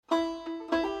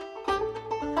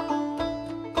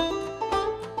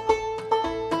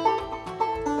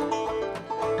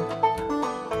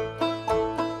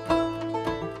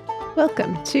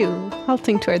Welcome to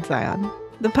Halting Toward Zion,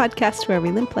 the podcast where we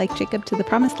limp like Jacob to the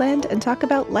promised land and talk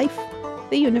about life,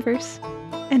 the universe,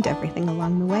 and everything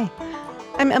along the way.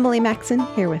 I'm Emily Maxon,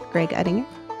 here with Greg Uttinger,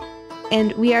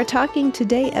 and we are talking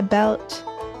today about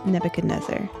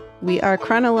Nebuchadnezzar. We are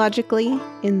chronologically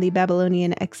in the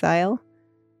Babylonian exile.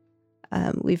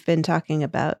 We've been talking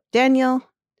about Daniel,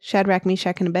 Shadrach,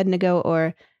 Meshach, and Abednego,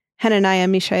 or Hananiah,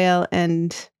 Mishael,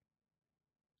 and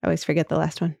I always forget the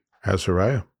last one.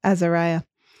 Azariah.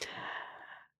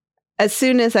 As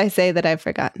soon as I say that I've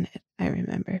forgotten it, I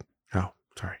remember. Oh,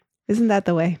 sorry. Isn't that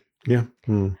the way? Yeah.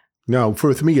 No,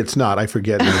 with me, it's not. I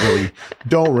forget and I really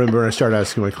don't remember. And I start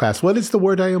asking my class, what is the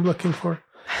word I am looking for?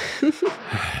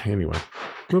 Anyway,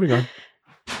 moving on.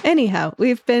 Anyhow,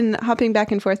 we've been hopping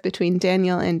back and forth between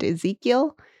Daniel and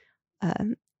Ezekiel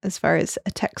as far as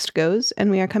a text goes. And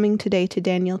we are coming today to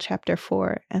Daniel chapter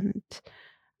 4 and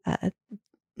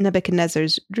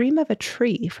Nebuchadnezzar's dream of a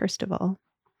tree, first of all.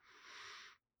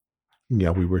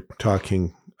 Yeah, we were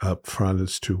talking up front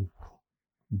as to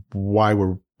why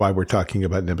we're talking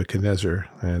about Nebuchadnezzar,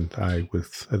 and I,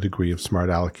 with a degree of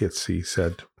smart aleckets,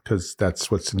 said, because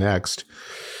that's what's next.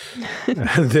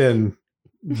 And then,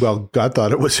 well, God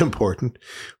thought it was important.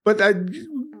 But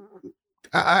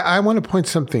I want to point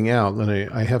something out that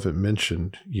I haven't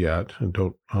mentioned yet, and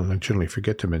I generally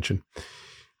forget to mention.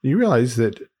 You realize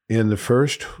that in the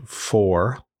first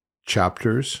 4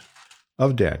 chapters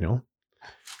of Daniel,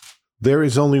 there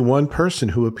is only one person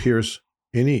who appears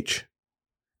in each,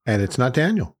 and it's not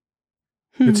Daniel.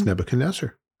 It's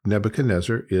Nebuchadnezzar.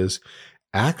 Nebuchadnezzar is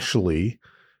actually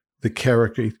the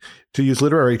character. To use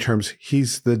literary terms,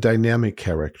 he's the dynamic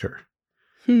character.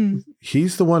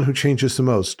 He's the one who changes the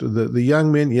most. The young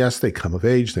men, yes, they come of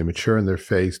age, they mature in their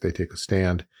faith, they take a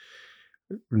stand.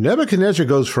 Nebuchadnezzar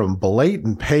goes from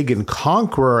blatant pagan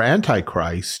conqueror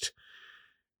antichrist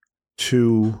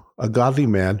to a godly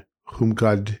man whom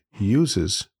God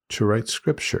uses to write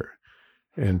scripture.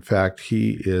 In fact,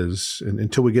 he is, and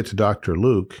until we get to Dr.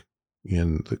 Luke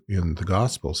in the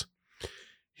Gospels,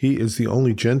 he is the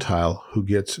only Gentile who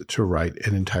gets to write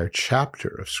an entire chapter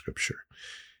of scripture.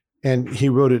 And he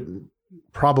wrote it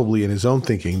probably in his own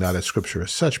thinking, not as scripture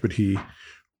as such, but he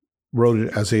wrote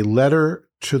it as a letter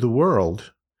to the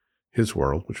world, his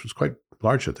world, which was quite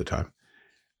large at the time,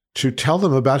 to tell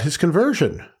them about his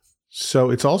conversion. So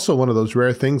it's also one of those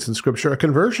rare things in scripture, a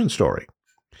conversion story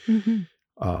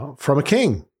from a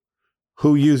king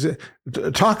who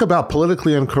talk about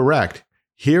politically incorrect.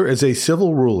 Here is a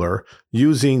civil ruler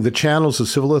using the channels of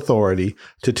civil authority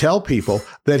to tell people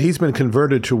that he's been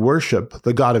converted to worship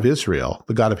the God of Israel,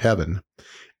 the God of heaven,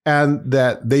 and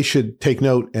that they should take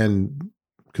note and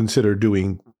consider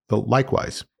doing the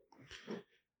likewise.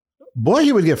 Boy,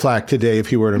 he would get flack today if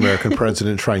he were an American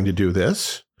president trying to do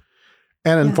this.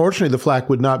 And unfortunately, the flack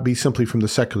would not be simply from the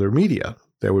secular media.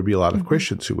 There would be a lot of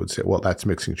Christians who would say, well, that's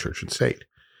mixing church and state.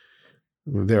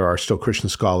 There are still Christian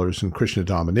scholars and Christian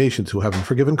denominations who haven't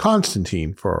forgiven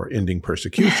Constantine for ending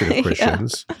persecution of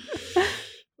Christians.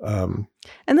 And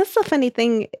that's the funny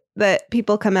thing that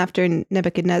people come after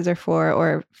Nebuchadnezzar for,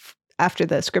 or after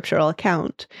the scriptural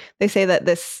account. They say that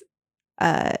this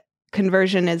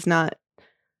conversion is not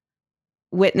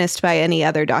witnessed by any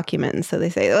other document. And so they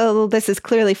say, oh, this is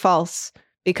clearly false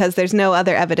because there's no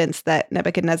other evidence that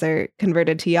Nebuchadnezzar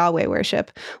converted to Yahweh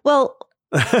worship. Well,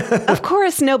 of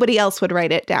course, nobody else would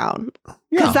write it down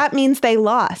because that means they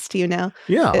lost,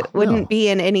 Yeah. It wouldn't be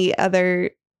in any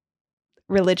other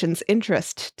religion's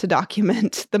interest to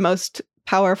document the most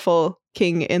powerful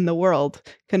king in the world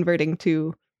converting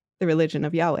to the religion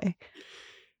of Yahweh.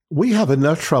 We have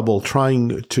enough trouble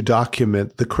trying to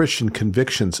document the Christian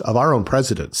convictions of our own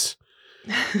presidents.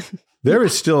 There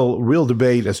is still real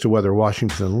debate as to whether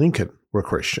Washington and Lincoln were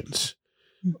Christians.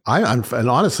 And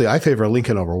honestly, I favor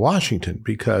Lincoln over Washington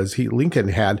because Lincoln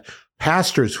had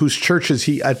pastors whose churches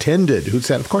he attended who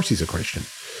said, of course he's a Christian.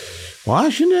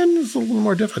 Washington is a little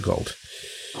more difficult.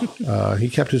 He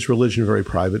kept his religion very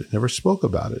private and never spoke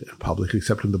about it in public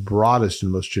except in the broadest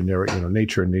and most generic,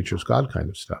 nature and nature's God kind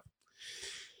of stuff.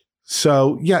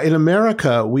 So, in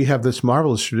America, we have this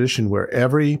marvelous tradition where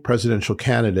every presidential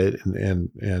candidate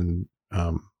and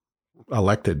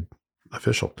elected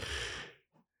official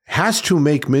has to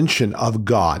make mention of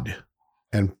God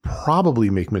and probably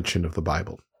make mention of the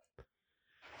Bible.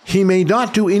 He may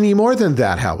not do any more than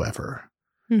that, however.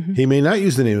 He may not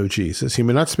use the name of Jesus. He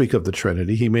may not speak of the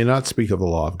Trinity. He may not speak of the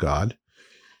law of God.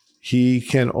 He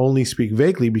can only speak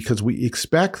vaguely because we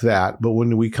expect that. But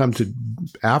when we come to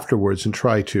afterwards and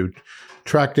try to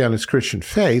track down his Christian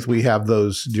faith, we have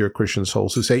those dear Christian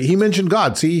souls who say, he mentioned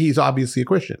God. See, he's obviously a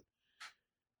Christian.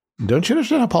 Don't you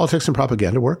understand how politics and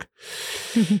propaganda work?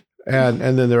 And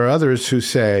then there are others who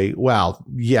say, well,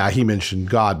 yeah, he mentioned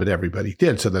God, but everybody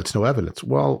did, so that's no evidence.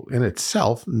 Well, in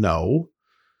itself, no.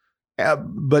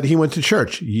 But he went to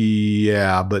church.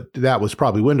 Yeah, but that was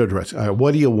probably window dressing.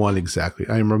 What do you want exactly?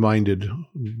 I am reminded,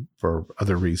 for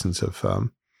other reasons, of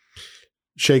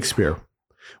Shakespeare.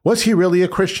 Was he really a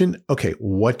Christian? Okay,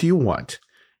 what do you want?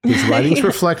 His writings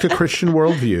reflect a Christian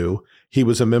worldview. He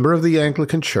was a member of the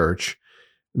Anglican Church.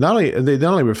 They not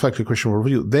only reflect a Christian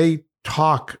worldview, they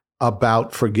talk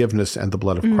about forgiveness and the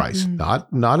blood of Christ.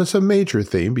 Not as a major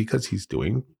theme, because he's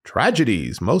doing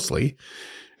tragedies mostly,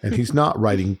 and he's not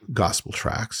writing gospel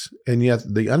tracts. And yet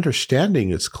the understanding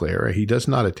is clear. He does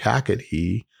not attack it.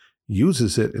 He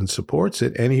uses it and supports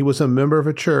it. And he was a member of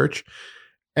a church.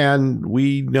 And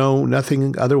we know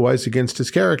nothing otherwise against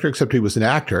his character, except he was an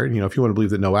actor. You know, if you want to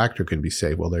believe that no actor can be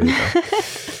saved, well, there you go.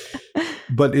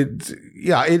 But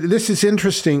this is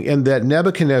interesting in that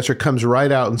Nebuchadnezzar comes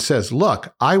right out and says,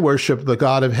 look, I worship the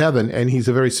God of heaven, and he's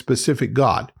a very specific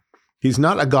God. He's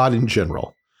not a God in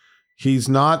general. He's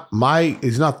not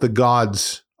the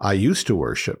gods I used to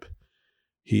worship.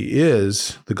 He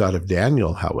is the God of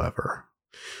Daniel, however.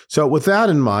 So with that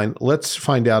in mind, let's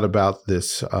find out about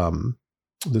this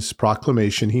this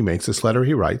proclamation he makes, this letter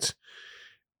he writes,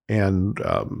 and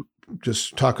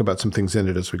just talk about some things in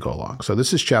it as we go along. So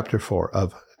this is chapter 4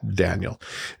 of Daniel.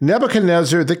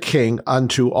 Nebuchadnezzar the king,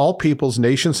 unto all peoples,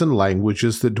 nations, and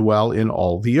languages that dwell in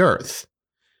all the earth.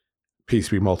 Peace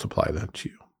be multiplied unto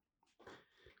you.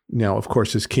 Now, of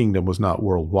course, his kingdom was not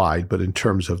worldwide, but in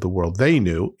terms of the world they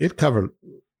knew, it covered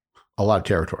a lot of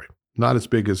territory. Not as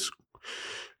big as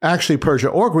actually Persia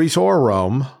or Greece or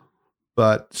Rome,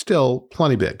 but still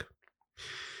plenty big.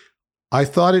 I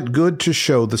thought it good to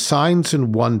show the signs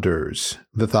and wonders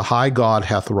that the high God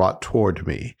hath wrought toward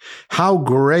me. How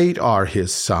great are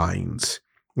his signs,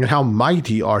 and how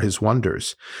mighty are his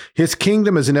wonders. His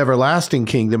kingdom is an everlasting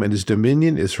kingdom, and his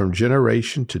dominion is from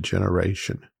generation to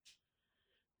generation.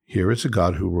 Here is a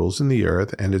God who rules in the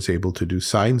earth and is able to do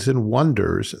signs and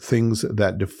wonders, things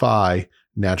that defy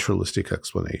naturalistic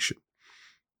explanation.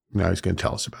 Now he's going to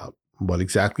tell us about what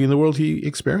exactly in the world he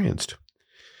experienced.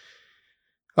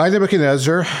 I,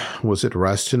 Nebuchadnezzar, was at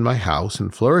rest in my house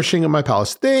and flourishing in my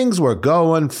palace. Things were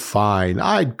going fine.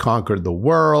 I'd conquered the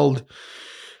world,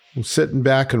 sitting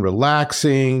back and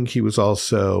relaxing. He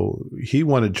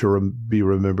wanted to be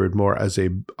remembered more as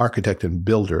an architect and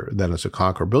builder than as a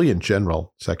conqueror. Brilliant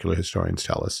general, secular historians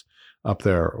tell us, up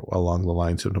there along the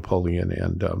lines of Napoleon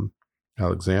and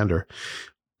Alexander.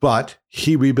 But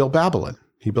he rebuilt Babylon.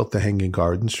 He built the Hanging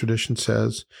Gardens, tradition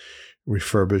says,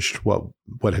 refurbished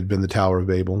what had been the Tower of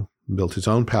Babel, built his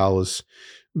own palace,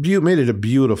 made it a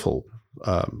beautiful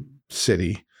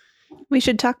city. We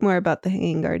should talk more about the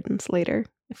Hanging Gardens later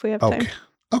if we have time.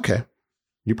 Okay.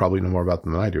 You probably know more about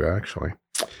them than I do, actually.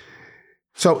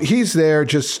 So he's there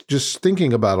just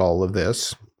thinking about all of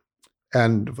this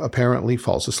and apparently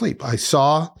falls asleep. I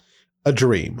saw a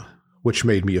dream which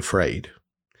made me afraid.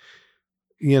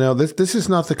 You know, this is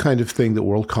not the kind of thing that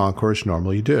world conquerors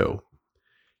normally do.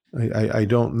 I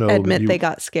don't know. Admit they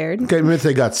got scared. Admit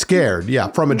they got scared,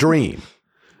 yeah, from a dream.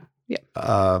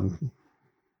 Yeah.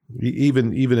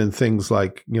 Even in things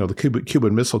like, you know, the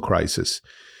Cuban Missile Crisis,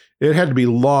 it had to be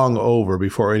long over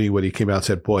before anybody came out and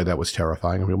said, boy, that was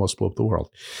terrifying. I mean, we almost blew up the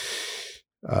world.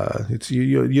 It's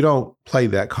you don't play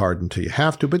that card until you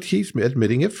have to, but he's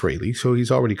admitting it freely, so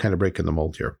he's already kind of breaking the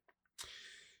mold here.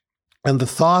 And the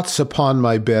thoughts upon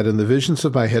my bed and the visions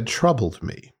of my head troubled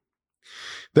me.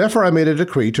 Therefore I made a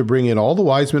decree to bring in all the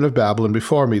wise men of Babylon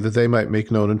before me, that they might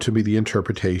make known unto me the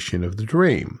interpretation of the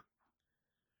dream.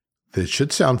 This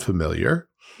should sound familiar.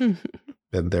 Been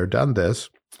there, done this.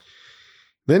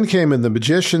 Then came in the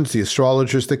magicians, the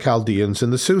astrologers, the Chaldeans,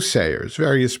 and the soothsayers,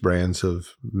 various brands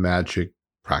of magic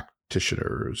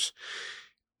practitioners.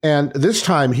 And this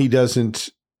time he doesn't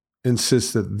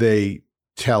insist that they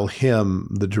tell him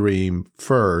the dream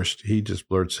first. He just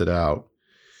blurts it out.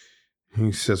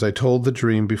 He says, I told the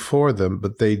dream before them,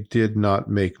 but they did not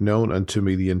make known unto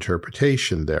me the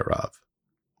interpretation thereof.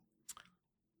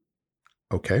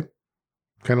 Okay.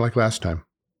 Kind of like last time.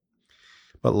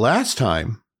 But last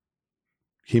time,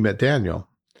 he met Daniel.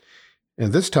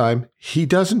 And this time, he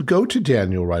doesn't go to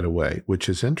Daniel right away, which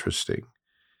is interesting.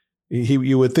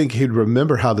 You would think he'd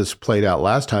remember how this played out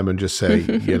last time and just say,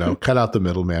 cut out the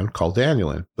middleman, call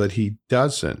Daniel in. But he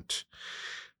doesn't.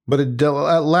 But at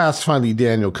last, finally,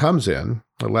 Daniel comes in.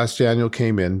 At last, Daniel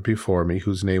came in before me,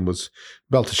 whose name was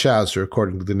Belteshazzar,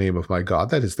 according to the name of my God.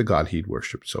 That is the God he'd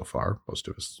worshipped so far, most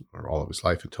of his, or all of his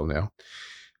life until now.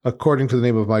 According to the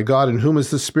name of my God, in whom is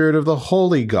the spirit of the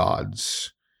holy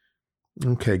gods.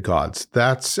 Okay, gods.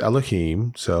 That's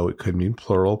Elohim. So it could mean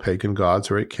plural pagan gods,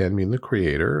 or it can mean the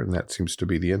creator. And that seems to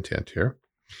be the intent here.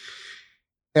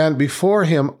 And before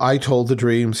him, I told the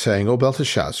dream, saying, O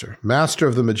Belteshazzar, master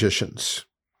of the magicians,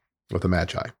 of the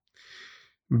Magi,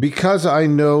 because I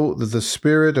know that the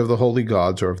spirit of the holy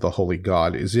gods, or of the holy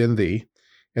God, is in thee,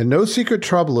 and no secret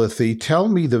troubleth thee, tell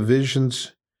me the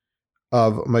visions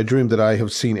of my dream that I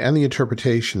have seen, and the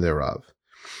interpretation thereof.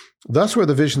 Thus were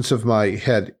the visions of my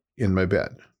head in my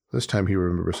bed. This time he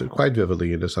remembers it quite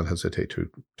vividly and does not hesitate to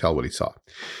tell what he saw.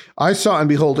 I saw, and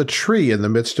behold, a tree in the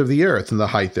midst of the earth, and the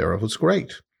height thereof was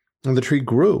great. And the tree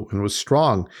grew and was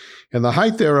strong, and the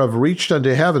height thereof reached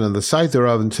unto heaven, and the sight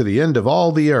thereof unto the end of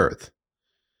all the earth.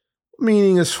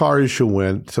 Meaning, as far as you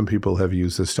went. Some people have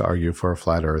used this to argue for a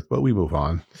flat earth, but we move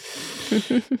on.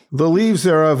 The leaves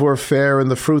thereof were fair, and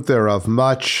the fruit thereof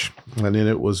much, and in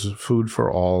it was food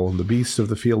for all. And the beasts of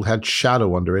the field had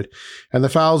shadow under it, and the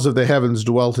fowls of the heavens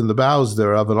dwelt in the boughs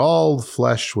thereof, and all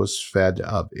flesh was fed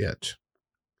of it.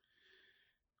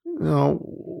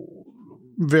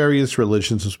 Various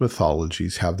religions and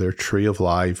mythologies have their tree of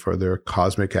life, or their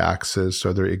cosmic axis,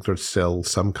 or their Yggdrasil,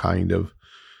 some kind of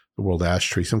the world ash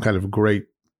tree, some kind of great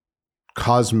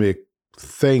cosmic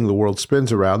thing the world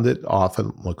spins around that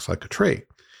often looks like a tree.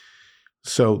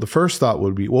 So the first thought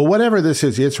would be, well, whatever this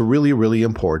is, it's really, really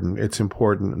important. It's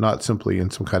important not simply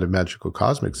in some kind of magical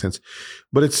cosmic sense,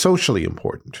 but it's socially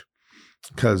important,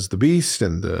 because the beast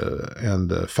and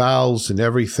the fowls and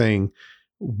everything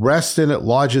rest in it,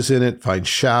 lodges in it, finds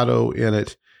shadow in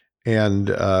it,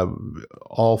 and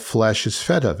all flesh is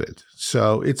fed of it.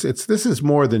 So this is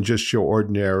more than just your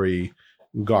ordinary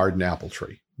garden apple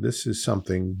tree. This is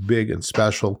something big and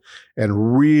special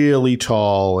and really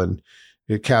tall, and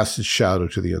it casts its shadow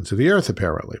to the ends of the earth,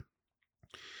 apparently.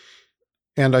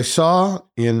 And I saw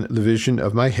in the vision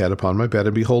of my head upon my bed,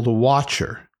 and behold, a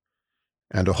watcher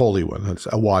and a holy one. That's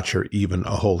a watcher, even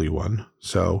a holy one.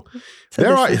 So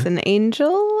there is an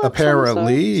angel?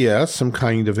 Apparently, yes, some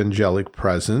kind of angelic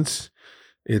presence.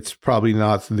 It's probably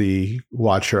not the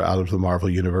watcher out of the Marvel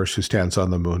universe who stands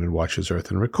on the moon and watches Earth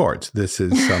and records. This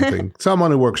is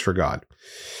someone who works for God.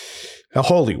 A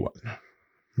holy one.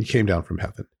 He came down from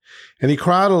heaven. And he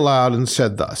cried aloud and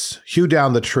said thus, hew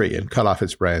down the tree and cut off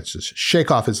its branches,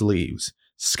 shake off its leaves,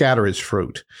 scatter its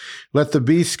fruit. Let the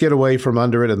beasts get away from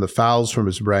under it, and the fowls from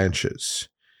its branches.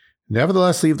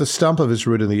 Nevertheless, leave the stump of his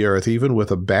root in the earth, even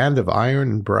with a band of iron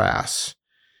and brass,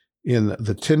 in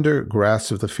the tender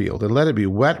grass of the field, and let it be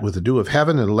wet with the dew of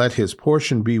heaven, and let his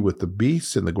portion be with the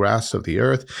beasts in the grass of the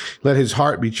earth. Let his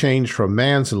heart be changed from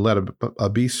man's, and let a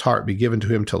beast's heart be given to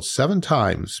him till 7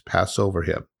 times pass over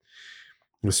him.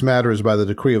 This matter is by the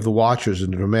decree of the watchers,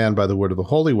 and to man by the word of the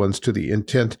holy ones, to the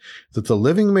intent that the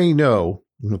living may know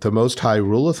that the Most High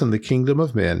ruleth in the kingdom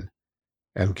of men,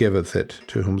 and giveth it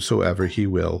to whomsoever he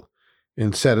will,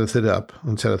 and setteth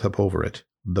up over it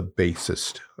the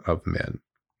basest of men.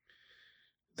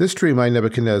 This dream I,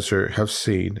 Nebuchadnezzar, have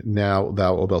seen. Now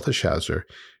thou, O Belteshazzar,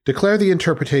 declare the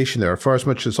interpretation thereof, for as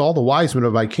much as all the wise men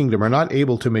of my kingdom are not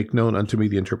able to make known unto me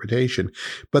the interpretation,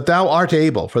 but thou art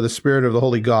able, for the spirit of the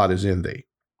holy God is in thee.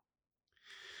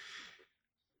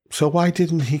 So why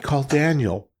didn't he call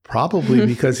Daniel? Probably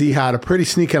because he had a pretty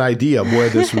sneaking idea of where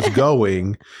this was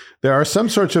going. There are some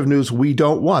sorts of news we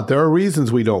don't want. There are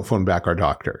reasons we don't phone back our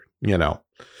doctor, Let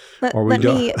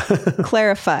me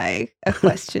clarify a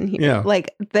question here. Yeah.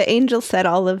 Like, the angel said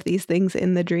all of these things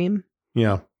in the dream.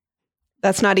 Yeah.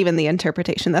 That's not even the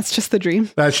interpretation. That's just the dream.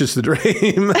 That's just the dream.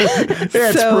 It's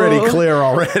pretty clear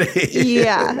already.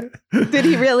 Yeah. Did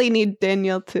he really need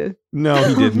Daniel to? No,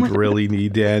 he didn't really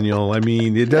need Daniel. I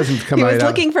mean, it doesn't come out. He was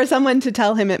looking for someone to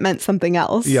tell him it meant something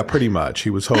else. Yeah, pretty much.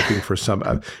 He was hoping for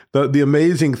some. The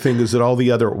amazing thing is that all the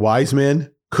other wise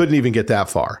men couldn't even get that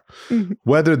far. Mm-hmm.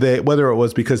 Whether it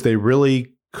was because they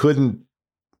really couldn't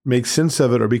make sense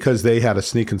of it, or because they had a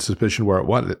sneaking suspicion where it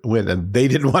went, and they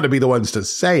didn't want to be the ones to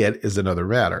say it, is another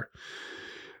matter.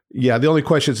 Yeah, the only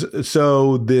question is,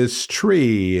 so this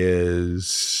tree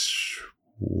is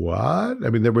what?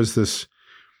 I mean, there was this,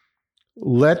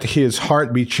 let his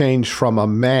heart be changed from a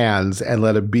man's, and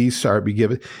let a beast's heart be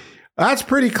given. That's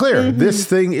pretty clear. Mm-hmm. This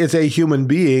thing is a human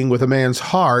being with a man's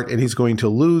heart, and he's going to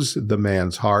lose the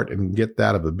man's heart and get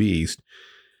that of a beast.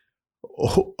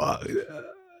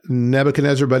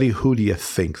 Nebuchadnezzar, buddy, who do you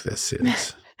think this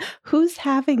is? Who's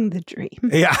having the dream?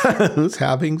 Yeah, who's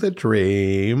having the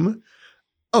dream?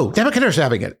 Oh, Nebuchadnezzar's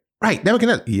having it. Right,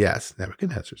 Nebuchadnezzar. Yes,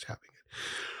 Nebuchadnezzar's having it.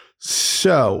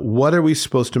 So what are we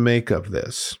supposed to make of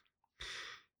this?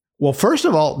 Well, first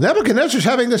of all, Nebuchadnezzar's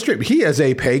having this dream. He is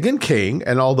a pagan king,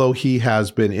 and although he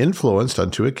has been influenced on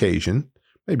 2 occasions,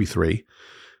 maybe 3,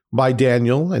 by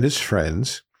Daniel and his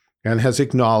friends, and has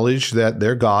acknowledged that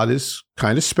their God is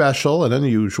kind of special and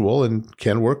unusual and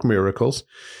can work miracles.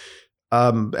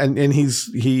 And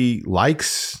he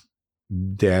likes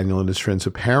Daniel and his friends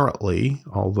apparently,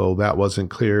 although that wasn't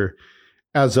clear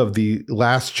as of the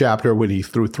last chapter when he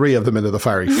threw 3 of them into the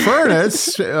fiery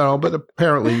furnace, but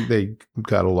apparently they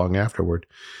got along afterward.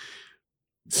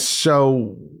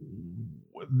 So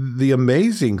the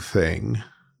amazing thing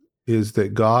is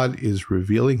that God is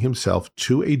revealing himself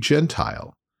to a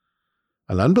Gentile,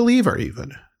 an unbeliever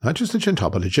even, not just a Gentile,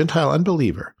 but a Gentile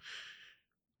unbeliever,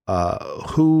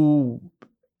 who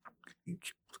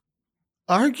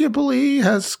arguably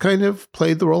has kind of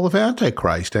played the role of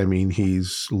Antichrist. I mean,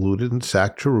 he's looted and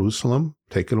sacked Jerusalem,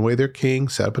 taken away their king,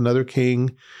 set up another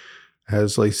king,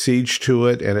 has laid siege to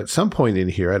it. And at some point in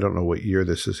here, I don't know what year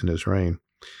this is in his reign,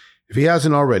 if he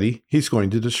hasn't already, he's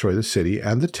going to destroy the city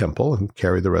and the temple and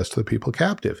carry the rest of the people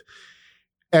captive.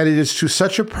 And it is to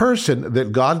such a person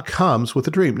that God comes with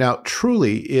a dream. Now,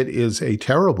 truly, it is a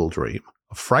terrible dream,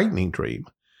 a frightening dream.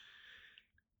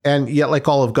 And yet, like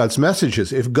all of God's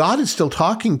messages, if God is still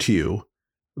talking to you,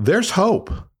 there's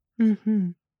hope.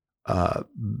 Mm-hmm.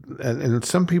 And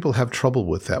some people have trouble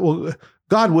with that. Well,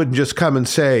 God wouldn't just come and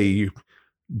say,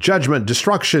 judgment,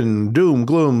 destruction, doom,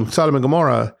 gloom, Sodom and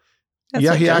Gomorrah. That's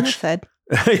what Jonah said.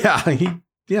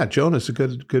 Jonah's a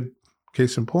good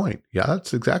case in point. Yeah,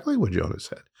 that's exactly what Jonah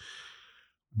said.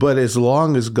 But as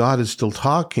long as God is still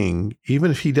talking, even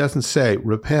if he doesn't say,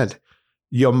 repent,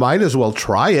 you might as well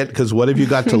try it, because what have you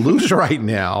got to lose right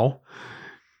now?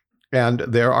 And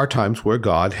there are times where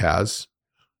God has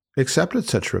accepted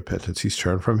such repentance. He's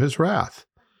turned from his wrath.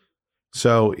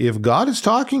 So if God is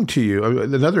talking to you,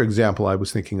 another example I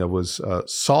was thinking of was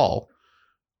Saul,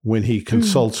 when he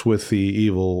consults with the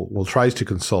evil, tries to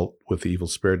consult with the evil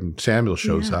spirit, and Samuel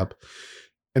shows up.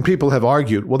 And people have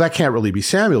argued, well, that can't really be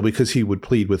Samuel because he would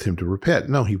plead with him to repent.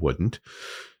 No, he wouldn't.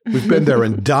 We've been there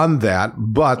and done that,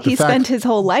 but he spent his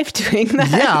whole life doing that.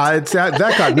 Yeah, that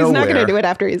got nowhere. He's not going to do it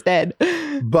after he's dead.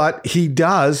 But he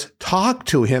does talk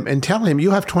to him and tell him, you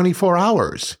have 24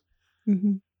 hours.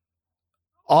 Mm-hmm.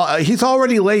 He's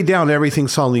already laid down everything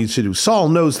Saul needs to do. Saul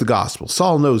knows the gospel.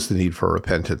 Saul knows the need for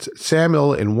repentance.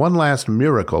 Samuel, in one last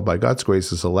miracle, by God's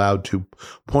grace, is allowed to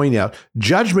point out,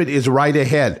 judgment is right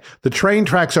ahead. The train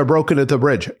tracks are broken at the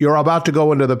bridge. You're about to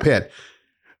go into the pit.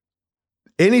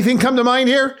 Anything come to mind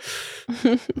here?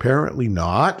 Apparently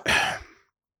not.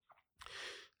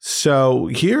 So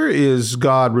here is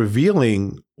God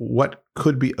revealing what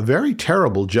could be a very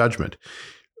terrible judgment.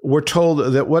 We're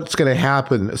told that what's going to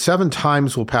happen, 7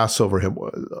 times will pass over him.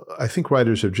 I think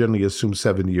writers have generally assumed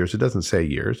 7 years. It doesn't say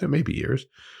years. It may be years.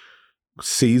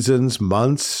 Seasons,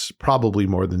 months, probably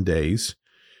more than days.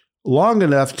 Long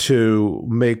enough to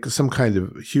make some kind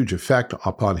of huge effect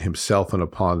upon himself and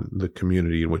upon the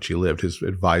community in which he lived, his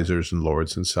advisors and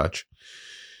lords and such.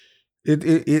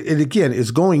 It again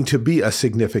is going to be a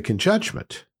significant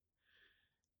judgment.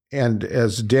 And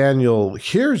as Daniel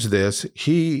hears this,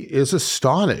 he is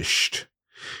astonished.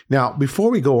 Now,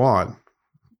 before we go on,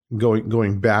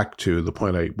 going back to the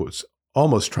point I was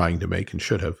almost trying to make and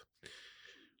should have,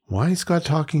 why is God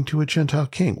talking to a Gentile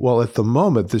king? Well, at the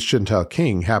moment, this Gentile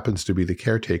king happens to be the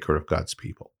caretaker of God's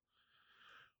people.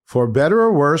 For better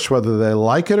or worse, whether they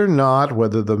like it or not,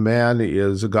 whether the man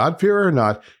is a God-fearer or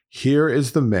not, here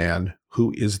is the man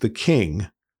who is the king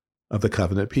of the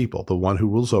covenant people, the one who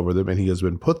rules over them, and he has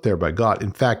been put there by God.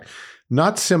 In fact, we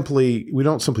don't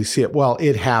simply see it, well,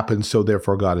 it happened, so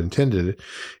therefore God intended it.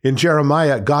 In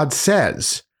Jeremiah, God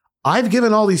says, I've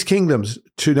given all these kingdoms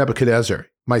to Nebuchadnezzar,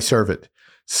 my servant.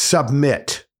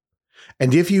 Submit.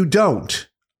 And if you don't,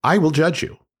 I will judge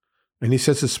you. And he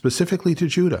says this specifically to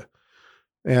Judah.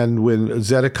 And when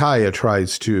Zedekiah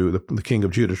the king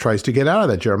of Judah tries to get out of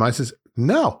that, Jeremiah says,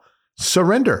 no,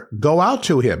 surrender. Go out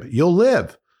to him. You'll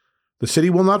live. The city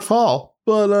will not fall,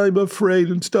 but I'm afraid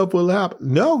and stuff will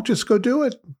happen. No, just go do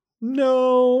it.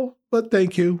 No, but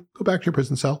thank you. Go back to your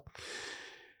prison cell.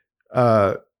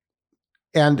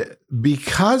 And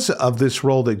because of this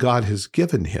role that God has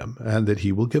given him and that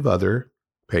he will give other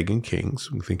pagan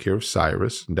kings, we think here of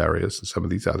Cyrus and Darius and some of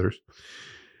these others,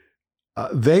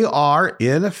 they are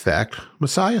in effect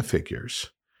Messiah figures.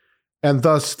 And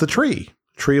thus the tree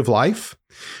of life.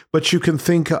 But you can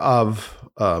think of,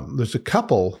 there's a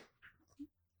couple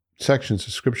sections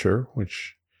of scripture,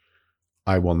 which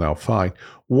I will now find.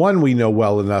 One we know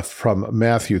well enough from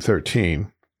Matthew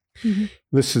 13. Mm-hmm.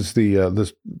 This is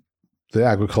the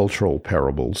agricultural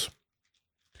parables.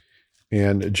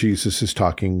 And Jesus is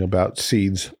talking about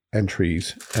seeds and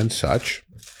trees and such.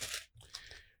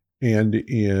 And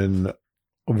in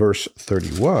verse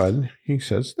 31, he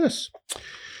says this,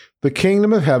 The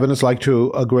kingdom of heaven is like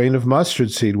to a grain of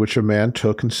mustard seed, which a man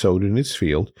took and sowed in his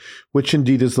field, which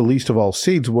indeed is the least of all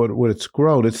seeds. When it's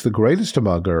grown, it's the greatest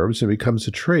among herbs and becomes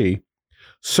a tree,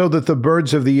 so that the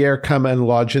birds of the air come and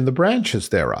lodge in the branches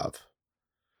thereof.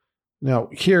 Now,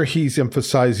 here he's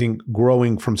emphasizing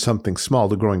growing from something small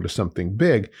to growing to something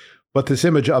big, but this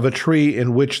image of a tree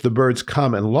in which the birds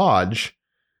come and lodge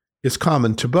is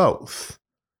common to both,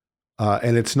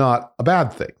 and it's not a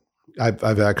bad thing.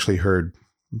 I've actually heard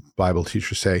Bible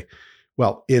teachers say,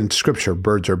 well, in Scripture,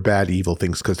 birds are bad, evil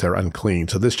things because they're unclean.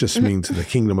 So this just means the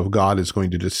kingdom of God is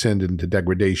going to descend into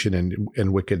degradation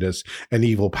and wickedness, and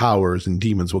evil powers and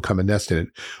demons will come and nest in it.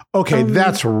 Okay,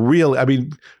 that's real. I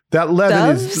mean, that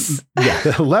leaven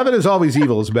leaven is always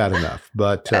evil is bad enough,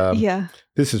 but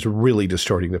this is really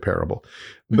distorting the parable.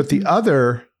 But the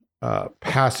other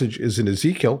passage is in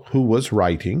Ezekiel, who was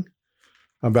writing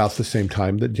about the same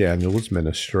time that Daniel was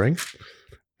ministering.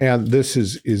 And this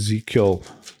is Ezekiel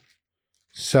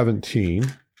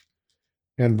 17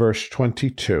 and verse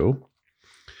 22.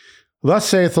 Thus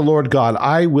saith the Lord God,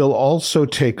 I will also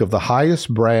take of the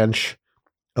highest branch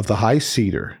of the high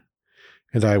cedar,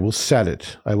 and I will set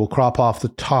it. I will crop off the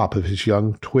top of his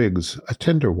young twigs, a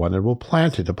tender one, and will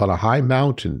plant it upon a high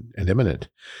mountain and eminent.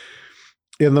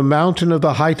 In the mountain of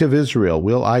the height of Israel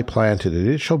will I plant it, and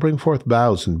it shall bring forth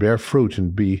boughs and bear fruit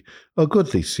and be a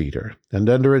goodly cedar. And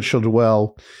under it shall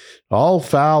dwell all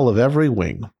fowl of every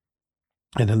wing.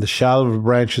 And in the shadow of the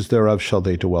branches thereof shall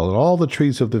they dwell. And all the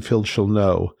trees of the field shall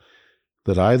know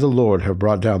that I, the Lord, have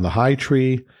brought down the high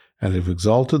tree, and have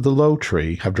exalted the low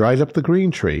tree, have dried up the green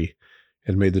tree,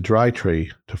 and made the dry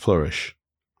tree to flourish.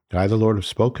 I, the Lord, have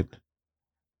spoken,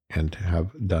 and have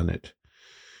done it.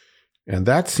 And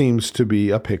that seems to be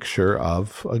a picture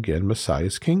of, again,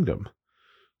 Messiah's kingdom.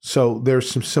 So there's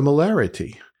some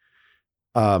similarity.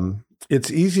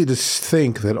 It's easy to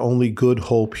think that only good,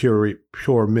 whole,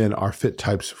 pure men are fit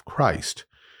types of Christ.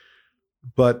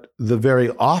 But the very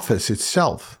office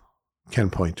itself can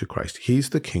point to Christ.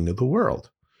 He's the king of the world.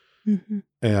 Mm-hmm.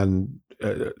 And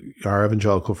our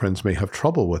evangelical friends may have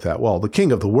trouble with that. Well, the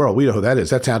king of the world, we know who that is.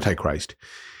 That's Antichrist.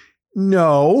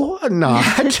 No,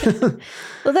 not.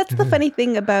 Well, that's the funny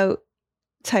thing about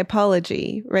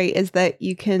typology, right? Is that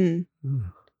you can,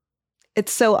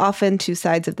 it's so often two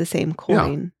sides of the same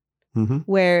coin,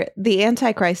 where the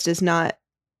Antichrist is not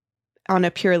on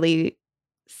a purely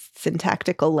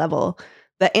syntactical level.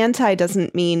 The anti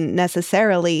doesn't mean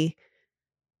necessarily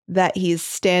that he's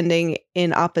standing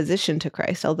in opposition to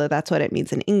Christ, although that's what it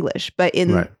means in English. But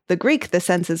in the Greek, the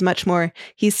sense is much more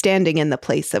he's standing in the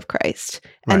place of Christ.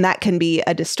 And that can be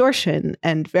a distortion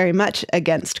and very much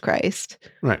against Christ.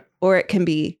 Right. Or it can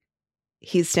be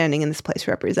he's standing in this place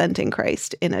representing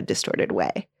Christ in a distorted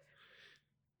way.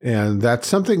 And that's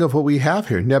something of what we have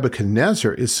here.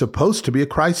 Nebuchadnezzar is supposed to be a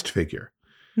Christ figure,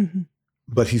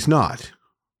 but he's not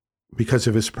because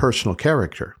of his personal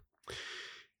character.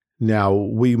 Now,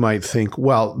 we might think,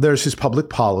 well, there's his public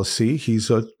policy.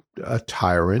 He's a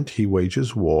tyrant. He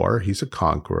wages war. He's a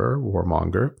conqueror,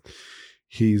 warmonger.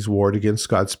 He's warred against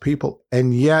God's people.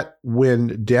 And yet,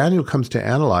 when Daniel comes to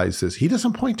analyze this, he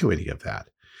doesn't point to any of that.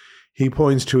 He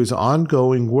points to his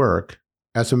ongoing work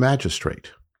as a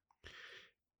magistrate.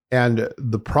 And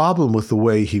the problem with the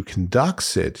way he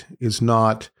conducts it is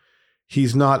not,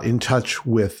 he's not in touch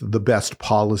with the best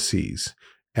policies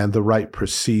and the right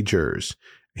procedures.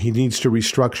 He needs to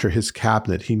restructure his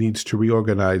cabinet. He needs to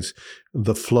reorganize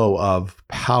the flow of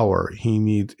power. He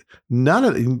needs none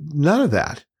of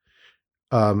that.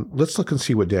 Let's look and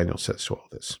see what Daniel says to all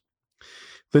this.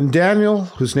 Then Daniel,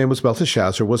 whose name was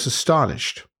Belteshazzar, was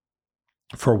astonished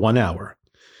for 1 hour,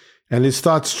 and his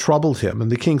thoughts troubled him.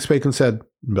 And the king spake and said,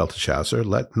 Belteshazzar,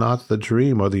 let not the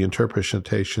dream or the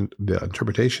interpretation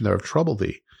thereof trouble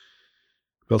thee.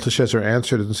 Belteshazzar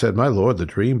answered and said, My lord, the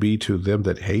dream be to them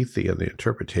that hate thee, and the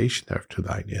interpretation thereof to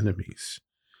thine enemies.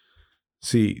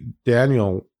 See,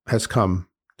 Daniel has come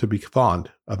to be fond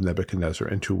of Nebuchadnezzar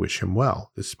and to wish him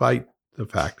well, despite the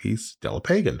fact he's still a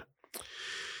pagan.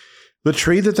 The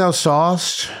tree that thou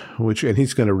sawest, and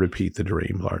he's going to repeat the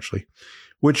dream largely,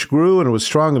 which grew and was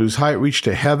strong, and whose height reached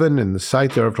to heaven, and the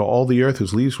sight thereof to all the earth,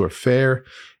 whose leaves were fair,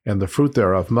 and the fruit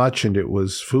thereof much, and it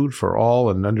was food for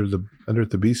all, and under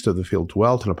the beasts of the field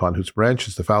dwelt, and upon whose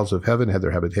branches the fowls of heaven had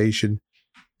their habitation.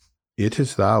 It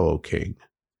is thou, O king.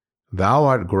 Thou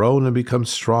art grown and become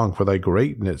strong, for thy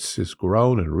greatness is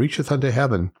grown and reacheth unto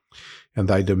heaven, and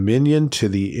thy dominion to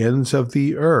the ends of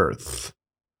the earth.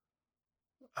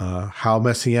 How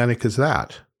messianic is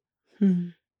that?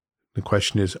 The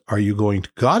question is, are you going to,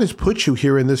 God has put you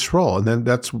here in this role. And then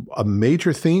that's a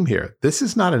major theme here. This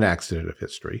is not an accident of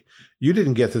history. You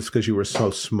didn't get this because you were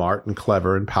so smart and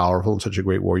clever and powerful and such a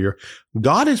great warrior.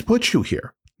 God has put you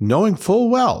here, knowing full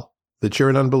well that you're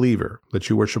an unbeliever, that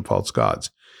you worship false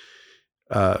gods.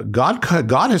 God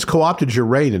has co-opted your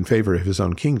reign in favor of his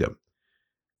own kingdom.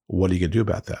 What are you going to do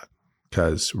about that?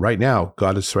 Because right now,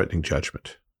 God is threatening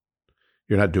judgment.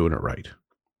 You're not doing it right.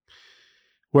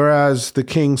 Whereas the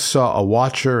king saw a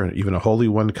watcher and even a holy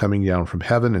one coming down from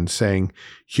heaven and saying,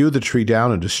 hew the tree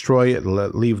down and destroy it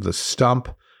and leave the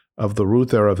stump of the root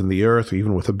thereof in the earth,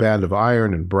 even with a band of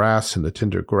iron and brass and the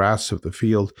tender grass of the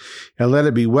field, and let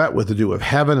it be wet with the dew of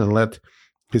heaven, and let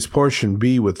his portion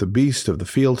be with the beast of the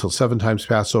field till 7 times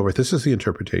pass over. This is the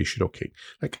interpretation, okay.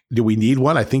 Like, do we need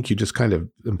one? I think you just kind of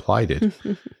implied it.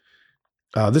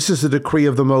 This is the decree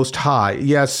of the Most High.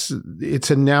 Yes,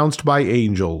 it's announced by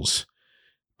angels,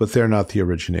 but they're not the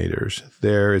originators.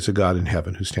 There is a God in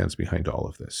heaven who stands behind all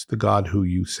of this, the God who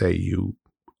you say you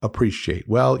appreciate.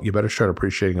 Well, you better start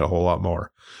appreciating it a whole lot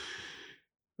more.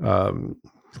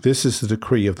 This is the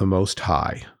decree of the Most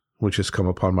High, which has come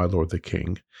upon my Lord the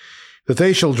King, that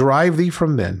they shall drive thee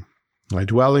from men. Thy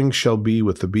dwelling shall be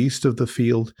with the beast of the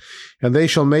field, and they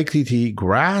shall make thee to eat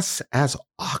grass as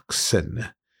oxen,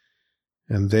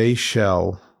 and they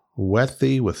shall wet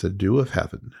thee with the dew of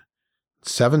heaven.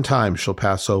 7 times shall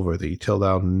pass over thee, till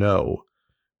thou know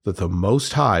that the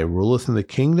Most High ruleth in the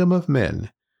kingdom of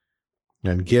men,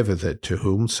 and giveth it to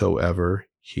whomsoever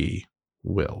he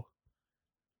will.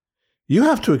 You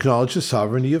have to acknowledge the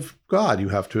sovereignty of God. You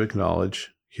have to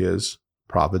acknowledge his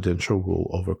providential rule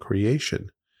over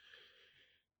creation.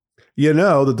 You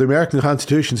know that the American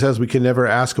Constitution says we can never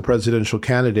ask a presidential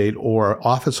candidate or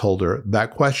office holder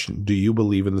that question. Do you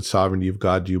believe in the sovereignty of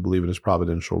God? Do you believe in his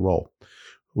providential role?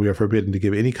 We are forbidden to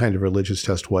give any kind of religious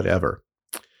test whatever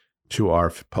to our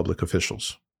public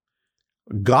officials.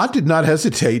 God did not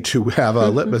hesitate to have a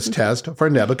litmus test for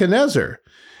Nebuchadnezzar.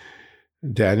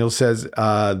 Daniel says,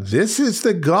 this is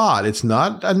the God. It's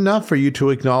not enough for you to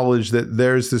acknowledge that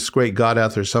there's this great God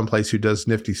out there someplace who does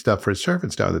nifty stuff for his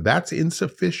servants down there. That's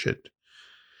insufficient.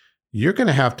 You're going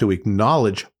to have to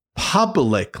acknowledge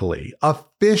publicly,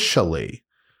 officially,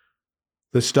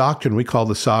 this doctrine we call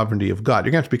the sovereignty of God.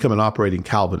 You're going to have to become an operating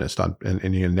Calvinist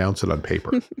and you announce it on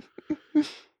paper.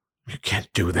 You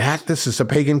can't do that. This is a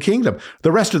pagan kingdom.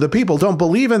 The rest of the people don't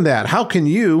believe in that. How can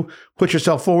you put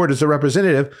yourself forward as a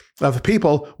representative of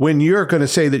people when you're going to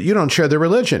say that you don't share their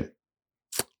religion?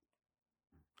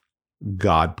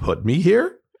 God put me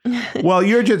here? Well,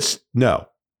 no.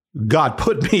 God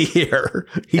put me here.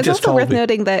 It's also worth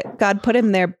noting that God put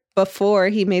him there before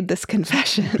he made this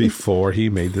confession. Before he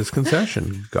made this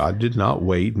concession. God did not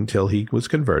wait until he was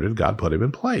converted. God put him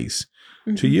in place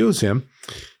to use him.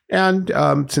 And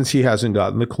since he hasn't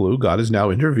gotten the clue, God is now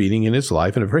intervening in his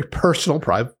life in a very personal,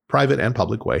 private and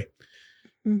public way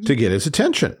to get his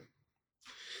attention.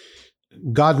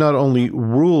 God not only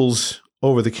rules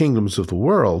over the kingdoms of the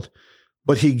world,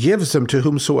 but he gives them to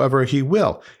whomsoever he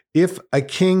will. If a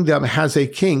kingdom has a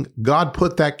king, God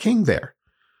put that king there.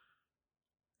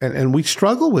 And we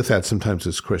struggle with that sometimes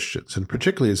as Christians, and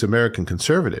particularly as American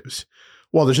conservatives.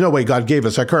 Well, there's no way God gave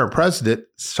us our current president.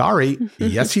 Sorry.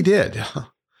 Yes, he did.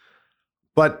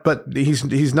 But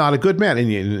he's not a good man.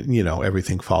 And, you know,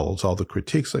 everything follows all the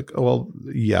critiques. Like, well,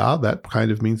 yeah, that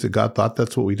kind of means that God thought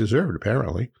that's what we deserved,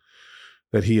 apparently.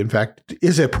 That he, in fact,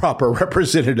 is a proper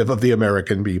representative of the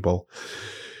American people.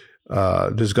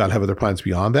 Does God have other plans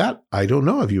beyond that? I don't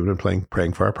know. Have you been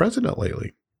praying for our president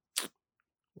lately?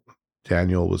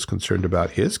 Daniel was concerned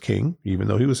about his king, even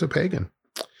though he was a pagan.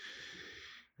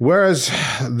 Whereas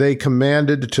they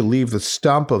commanded to leave the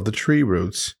stump of the tree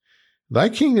roots, thy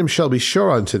kingdom shall be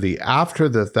sure unto thee after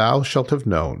that thou shalt have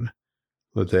known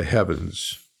that the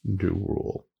heavens do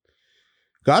rule.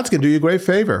 God's going to do you a great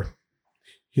favor.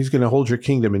 He's going to hold your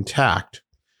kingdom intact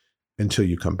until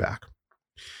you come back.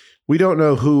 We don't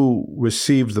know who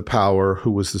received the power,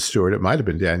 who was the steward. It might have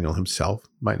been Daniel himself,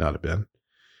 might not have been.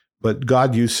 But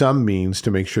God used some means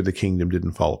to make sure the kingdom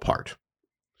didn't fall apart.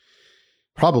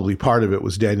 Probably part of it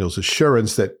was Daniel's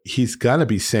assurance that he's going to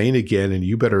be sane again, and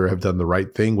you better have done the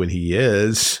right thing when he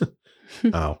is.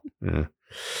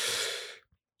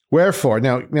 Wherefore,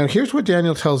 now here's what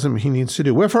Daniel tells him he needs to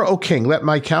do. Wherefore, O king, let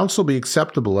my counsel be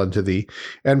acceptable unto thee,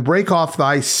 and break off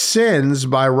thy sins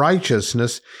by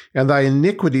righteousness, and thy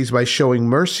iniquities by showing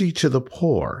mercy to the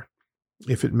poor,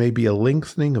 if it may be a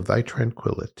lengthening of thy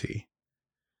tranquility.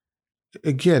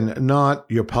 Again, not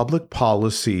your public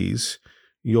policies,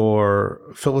 your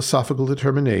philosophical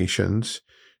determinations,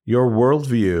 your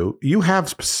worldview. You have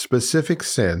specific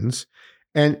sins,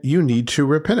 And you need to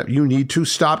repent. You need to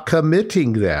stop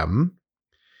committing them.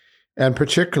 And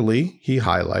particularly, he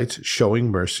highlights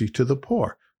showing mercy to the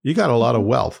poor. You got a lot of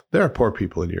wealth. There are poor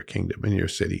people in your kingdom, in your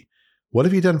city. What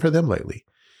have you done for them lately?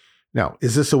 Now,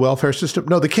 is this a welfare system?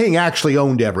 No, the king actually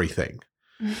owned everything.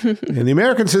 In the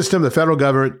American system, the federal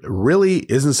government really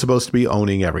isn't supposed to be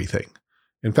owning everything.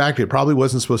 In fact, it probably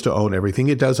wasn't supposed to own everything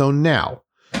it does own now.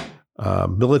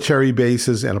 Military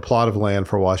bases and a plot of land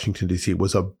for Washington, D.C.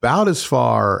 was about as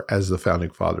far as the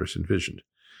Founding Fathers envisioned.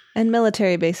 And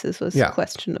military bases was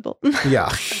questionable.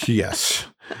 Yes.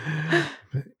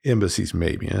 Embassies,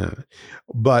 maybe.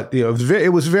 But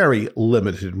it was very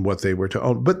limited in what they were to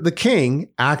own. But the king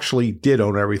actually did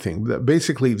own everything.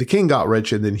 Basically, the king got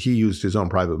rich and then he used his own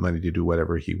private money to do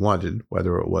whatever he wanted,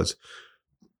 whether it was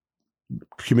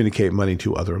communicate money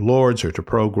to other lords or to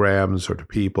programs or to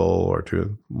people or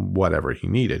to whatever he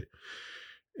needed.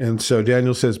 And so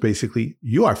Daniel says, basically,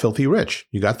 you are filthy rich.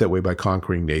 You got that way by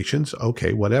conquering nations.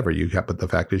 Okay, whatever you have, but the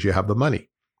fact is you have the money.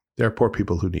 There are poor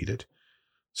people who need it.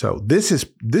 So this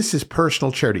is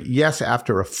personal charity. Yes,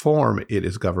 after a form, it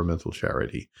is governmental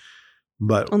charity,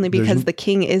 but only because the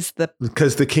king is the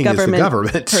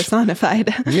government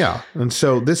personified. Yeah, and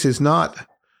so this is not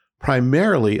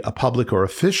primarily a public or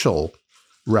official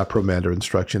reprimand or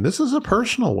instruction. This is a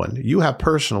personal one. You have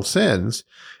personal sins,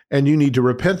 and you need to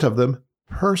repent of them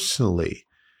personally.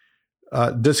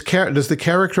 Does the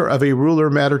character of a ruler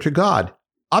matter to God?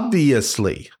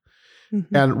 Obviously.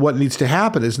 Mm-hmm. And what needs to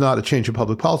happen is not a change of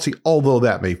public policy, although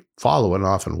that may follow and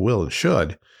often will and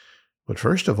should. But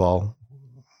first of all,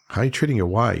 how are you treating your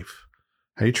wife?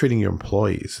 How are you treating your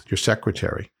employees, your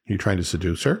secretary? Are you trying to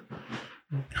seduce her?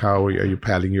 How are you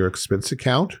padding your expense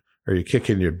account? Are you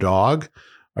kicking your dog?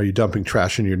 Are you dumping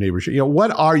trash in your neighbor's?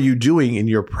 What are you doing in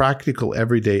your practical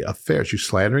everyday affairs? You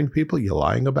slandering people? You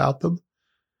lying about them?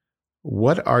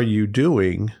 What are you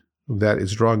doing that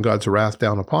is drawing God's wrath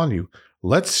down upon you?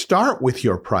 Let's start with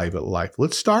your private life.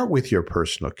 Let's start with your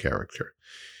personal character.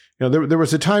 There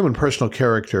was a time when personal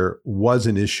character was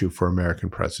an issue for American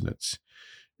presidents.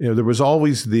 There was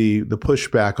always the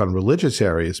pushback on religious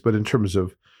areas, but in terms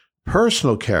of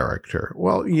personal character,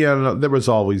 there was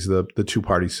always the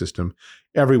two-party system,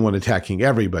 everyone attacking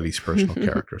everybody's personal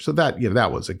character. So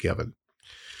that was a given.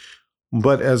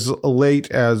 But as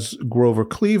late as Grover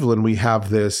Cleveland, we have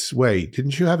this, wait,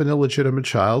 didn't you have an illegitimate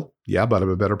child? Yeah, but I'm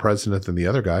a better president than the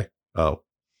other guy. Oh,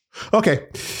 okay.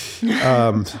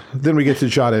 Then we get to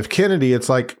John F. Kennedy. It's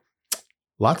like,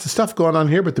 lots of stuff going on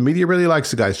here, but the media really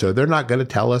likes the guy, so they're not going to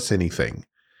tell us anything.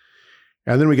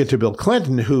 And then we get to Bill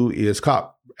Clinton, who is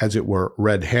caught, as it were,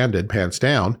 red-handed, pants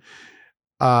down.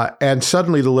 And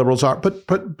suddenly the liberals are, but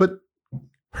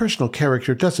personal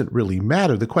character doesn't really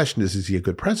matter. The question is he a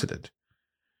good president?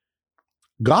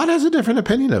 God has a different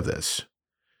opinion of this.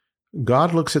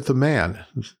 God looks at the man.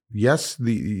 Yes,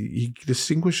 he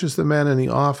distinguishes the man in the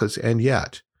office, and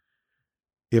yet,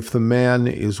 if the man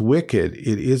is wicked,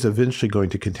 it is eventually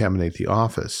going to contaminate the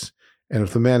office. And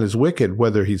if the man is wicked,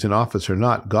 whether he's in office or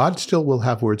not, God still will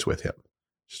have words with him.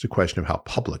 It's just a question of how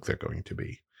public they're going to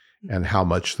be and how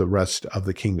much the rest of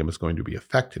the kingdom is going to be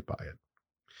affected by it.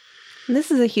 This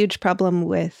is a huge problem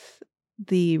with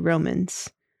the Romans,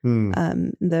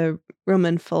 the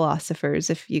Roman philosophers,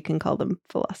 if you can call them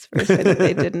philosophers. I think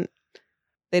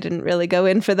they didn't really go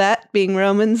in for that, being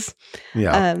Romans.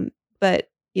 Yeah. But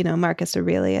Marcus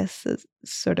Aurelius, as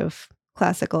sort of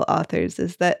classical authors,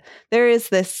 is that there is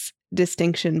this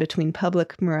distinction between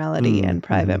public morality and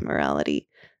private morality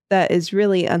that is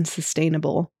really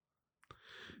unsustainable.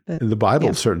 But, the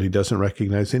Bible certainly doesn't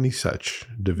recognize any such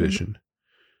division.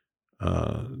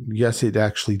 Yes, it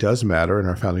actually does matter, and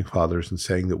our founding fathers, in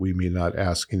saying that we may not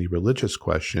ask any religious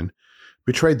question,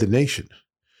 betrayed the nation,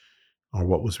 or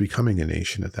what was becoming a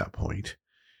nation at that point.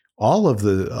 All of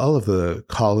the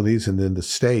colonies and then the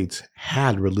states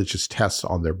had religious tests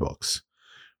on their books.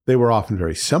 They were often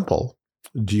very simple.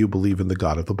 Do you believe in the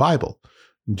God of the Bible?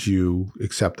 Do you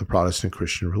accept the Protestant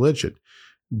Christian religion?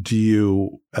 Do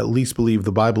you at least believe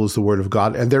the Bible is the word of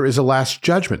God and there is a last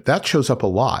judgment? That shows up a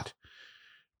lot.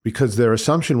 Because their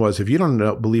assumption was, if you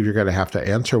don't believe you're going to have to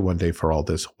answer one day for all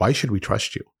this, why should we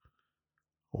trust you?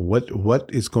 What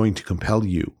is going to compel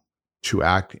you to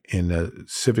act in a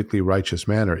civically righteous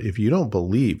manner if you don't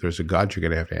believe there's a God you're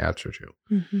going to have to answer to?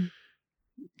 Mm-hmm.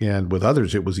 And with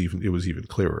others, it was even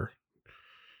clearer.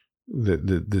 We're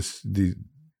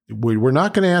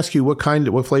not going to ask you what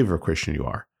flavor of Christian you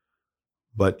are,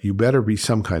 but you better be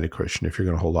some kind of Christian if you're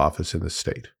going to hold office in the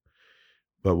state.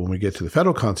 But when we get to the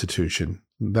federal constitution,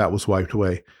 that was wiped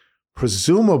away,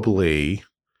 presumably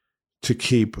to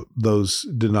keep those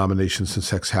denominations and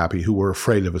sects happy who were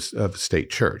afraid of a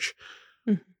state church.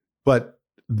 But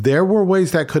there were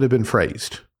ways that could have been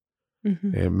phrased.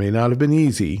 Mm-hmm. It may not have been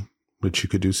easy, but you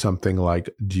could do something like,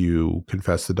 do you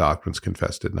confess the doctrines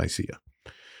confessed at Nicaea?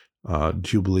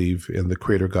 Do you believe in the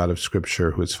creator God of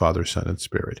Scripture, who is Father, Son, and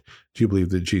Spirit? Do you believe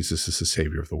that Jesus is the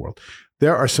Savior of the world?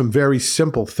 There are some very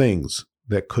simple things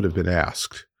that could have been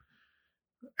asked.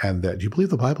 And that, do you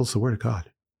believe the Bible is the Word of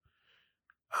God?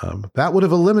 That would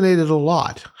have eliminated a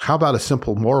lot. How about a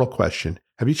simple moral question?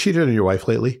 Have you cheated on your wife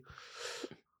lately?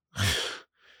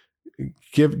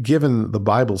 Given the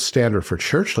Bible's standard for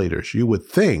church leaders, you would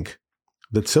think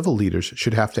that civil leaders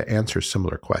should have to answer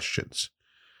similar questions.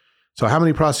 So how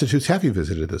many prostitutes have you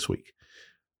visited this week?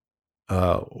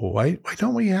 Why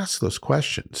don't we ask those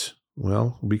questions?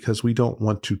 Well, because we don't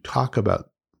want to talk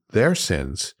about their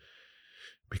sins,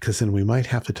 because then we might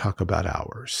have to talk about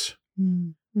ours.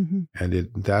 Mm-hmm.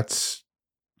 And let's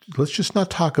just not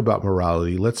talk about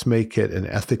morality. Let's make it an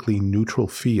ethically neutral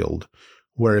field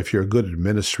where if you're a good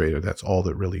administrator, that's all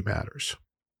that really matters.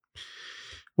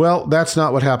 Well, that's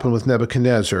not what happened with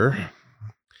Nebuchadnezzar.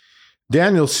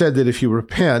 Daniel said that if you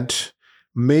repent,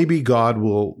 maybe God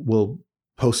will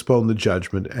postpone the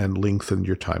judgment and lengthen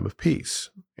your time of peace.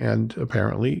 And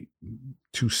apparently,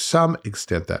 to some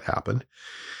extent, that happened.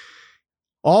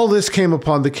 All this came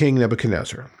upon the king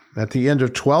Nebuchadnezzar. At the end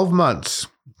of 12 months,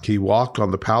 he walked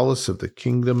on the palace of the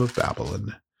kingdom of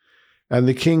Babylon. And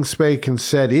the king spake and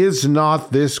said, Is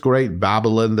not this great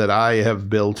Babylon that I have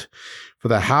built for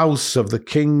the house of the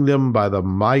kingdom by the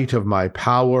might of my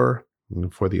power,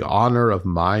 and for the honor of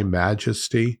my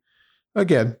majesty?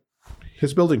 Again,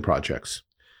 his building projects,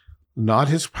 not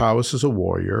his prowess as a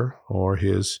warrior or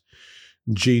his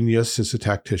genius as a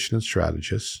tactician and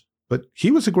strategist, but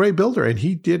he was a great builder, and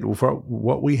he did, for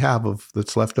what we have of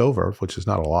that's left over, which is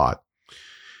not a lot,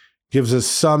 gives us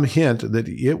some hint that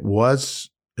it was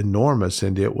enormous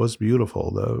and it was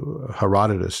beautiful. The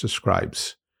Herodotus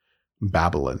describes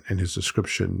Babylon, and his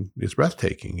description is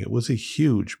breathtaking. It was a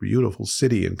huge, beautiful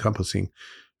city encompassing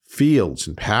fields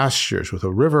and pastures with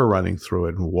a river running through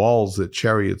it and walls that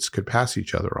chariots could pass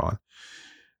each other on.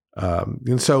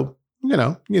 And so,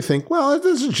 you think, well,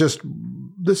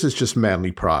 this is just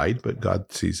manly pride, but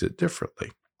God sees it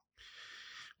differently.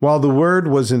 While the word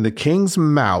was in the king's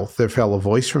mouth, there fell a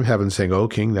voice from heaven saying, O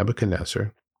King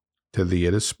Nebuchadnezzar, to thee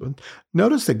it is.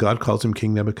 Notice that God calls him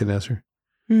King Nebuchadnezzar.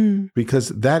 Because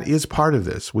that is part of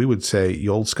this. We would say,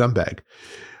 you old scumbag,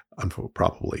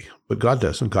 probably. But God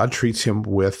doesn't. God treats him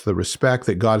with the respect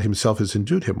that God himself has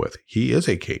endued him with. He is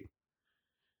a king.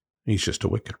 He's just a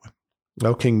wicked one.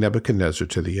 O King Nebuchadnezzar,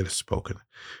 to thee it is spoken.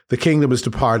 The kingdom is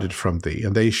departed from thee,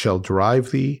 and they shall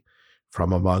drive thee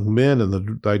from among men,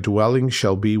 and thy dwelling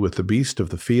shall be with the beast of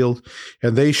the field,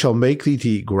 and they shall make thee to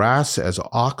eat grass as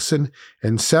oxen,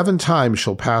 and 7 times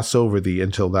shall pass over thee,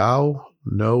 until thou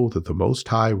know that the Most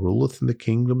High ruleth in the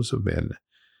kingdoms of men,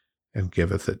 and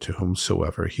giveth it to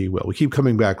whomsoever he will. We keep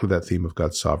coming back to that theme of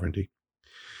God's sovereignty.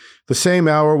 The same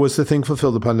hour was the thing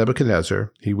fulfilled upon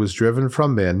Nebuchadnezzar. He was driven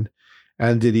from men,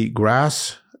 and did eat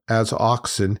grass as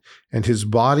oxen, and his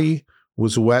body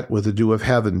was wet with the dew of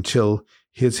heaven, till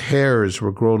his hairs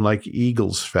were grown like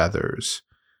eagle's feathers,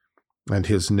 and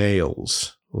his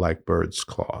nails like bird's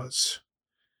claws.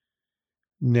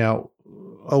 Now,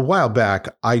 a while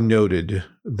back, I noted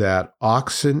that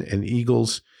oxen and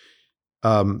eagles,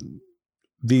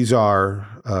 these are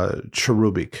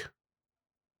cherubic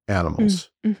animals.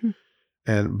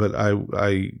 Mm-hmm. But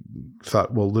I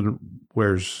thought, well, then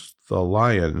where's the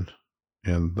lion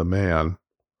and the man?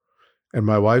 And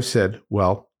my wife said,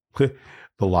 well, the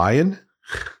lion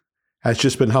has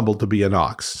just been humbled to be an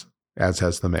ox, as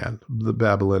has the man. The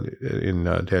Babylon in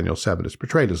Daniel 7 is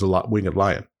portrayed as a winged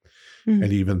lion. Mm.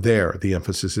 And even there, the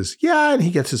emphasis is, and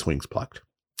he gets his wings plucked.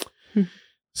 Mm.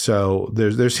 So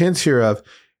there's hints here of,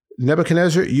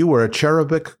 Nebuchadnezzar, you were a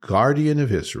cherubic guardian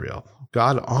of Israel.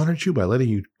 God honored you by letting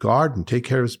you guard and take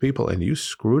care of his people, and you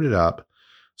screwed it up.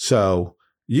 So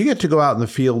you get to go out in the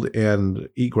field and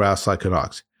eat grass like an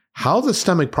ox. How the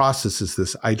stomach processes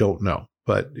this, I don't know,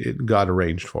 but God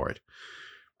arranged for it.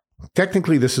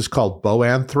 Technically, this is called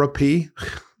boanthropy.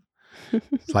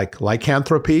 It's like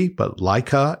lycanthropy, but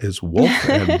lyca is wolf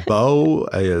and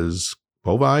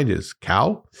bovine is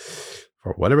cow,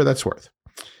 for whatever that's worth.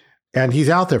 And he's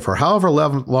out there for however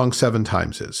long 7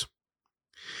 times is.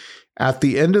 At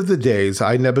the end of the days,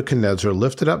 I, Nebuchadnezzar,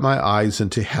 lifted up my eyes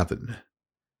into heaven,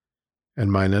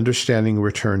 and mine understanding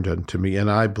returned unto me, and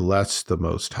I blessed the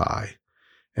Most High.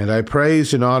 And I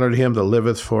praised and honored him that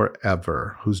liveth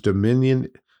forever, whose dominion...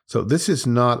 So this is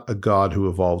not a God who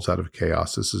evolves out of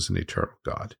chaos. This is an eternal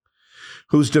God,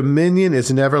 whose dominion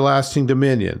is an everlasting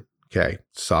dominion. Okay,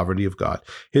 sovereignty of God.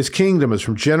 His kingdom is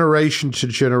from generation to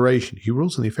generation. He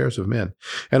rules in the affairs of men.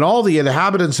 And all the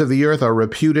inhabitants of the earth are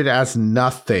reputed as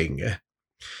nothing.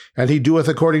 And he doeth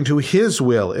according to his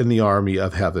will in the army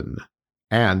of heaven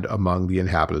and among the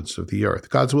inhabitants of the earth.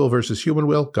 God's will versus human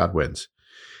will, God wins.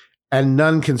 And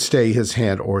none can stay his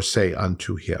hand or say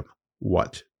unto him,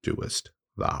 what doest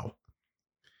thou?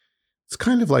 It's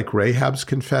kind of like Rahab's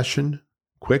confession,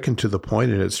 quick and to the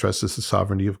point, and it stresses the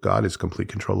sovereignty of God, his complete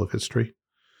control of history.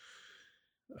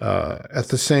 At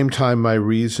the same time, my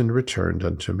reason returned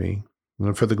unto me.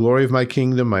 And for the glory of my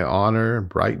kingdom, my honor and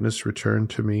brightness returned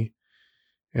to me.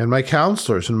 And my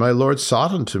counselors and my Lord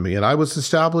sought unto me, and I was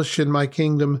established in my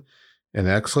kingdom, and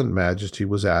excellent majesty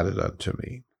was added unto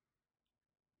me.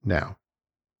 Now,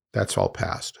 that's all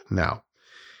past. Now,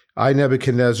 I,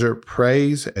 Nebuchadnezzar,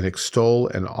 praise and extol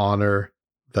and honor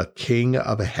the King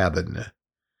of heaven,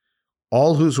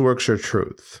 all whose works are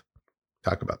truth.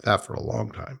 Talk about that for a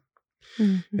long time.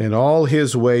 Mm-hmm. In all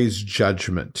his ways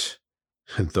judgment,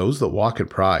 and those that walk in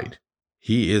pride,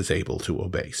 he is able to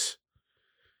abase.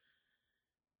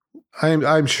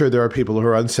 I'm sure there are people who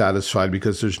are unsatisfied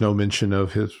because there's no mention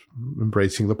of his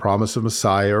embracing the promise of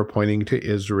Messiah or pointing to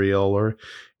Israel or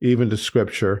even to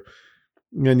Scripture.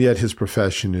 And yet his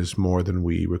profession is more than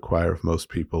we require of most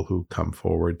people who come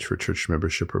forward for church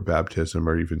membership or baptism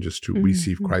or even just to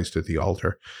receive Christ at the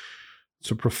altar.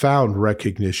 It's a profound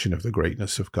recognition of the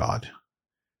greatness of God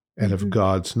and of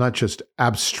God's not just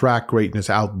abstract greatness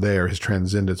out there, his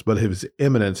transcendence, but his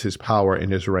immanence, his power,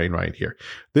 and his reign right here.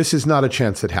 This is not a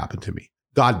chance that happened to me.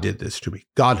 God did this to me.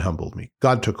 God humbled me.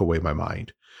 God took away my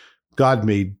mind. God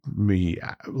made me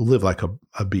live like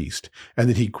a beast, and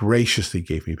then he graciously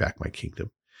gave me back my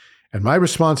kingdom. And my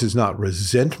response is not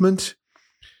resentment,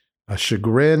 a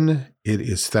chagrin. It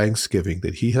is thanksgiving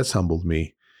that he has humbled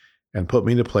me and put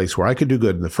me in a place where I could do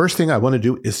good. And the first thing I want to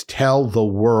do is tell the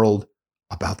world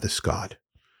about this God.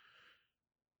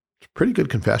 It's a pretty good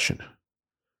confession.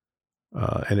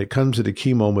 And it comes at a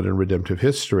key moment in redemptive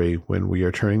history when we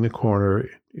are turning the corner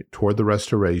toward the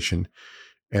restoration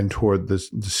and toward the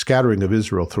scattering of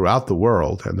Israel throughout the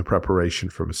world and the preparation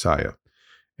for Messiah.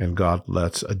 And God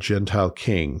lets a Gentile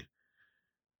king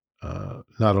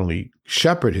not only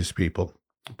shepherd his people,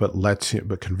 but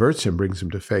converts him, brings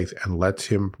him to faith, and lets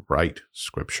him write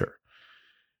Scripture.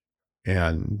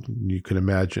 And you can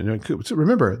imagine,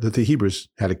 remember that the Hebrews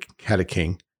had a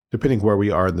king, depending where we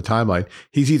are in the timeline.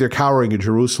 He's either cowering in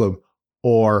Jerusalem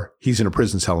or he's in a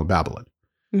prison cell in Babylon.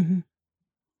 Mm-hmm.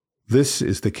 This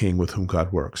is the king with whom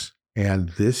God works. And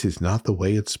this is not the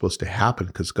way it's supposed to happen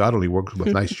because God only works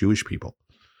with nice Jewish people.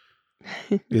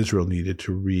 Israel needed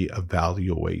to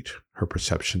reevaluate her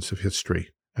perceptions of history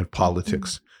and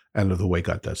politics and of the way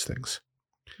God does things.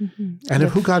 And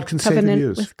of who God can save and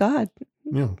use. With God.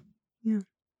 Yeah.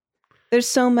 There's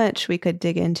so much we could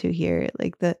dig into here.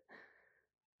 Like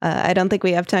I don't think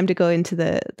we have time to go into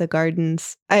the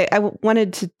gardens. I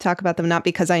wanted to talk about them, not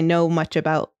because I know much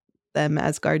about them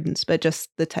as gardens, but just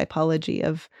the typology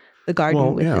of the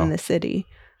garden within the city.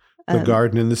 The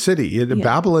garden in the city.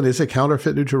 Babylon is a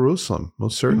counterfeit to Jerusalem.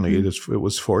 Most certainly, it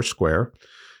was foursquare.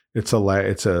 It's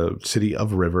a city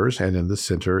of rivers, and in the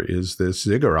center is this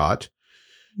ziggurat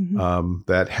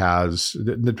that has,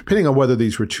 depending on whether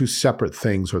these were two separate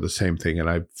things or the same thing, and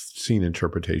I've seen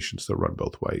interpretations that run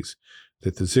both ways,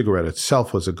 that the ziggurat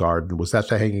itself was a garden. Was that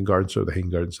the Hanging Gardens or the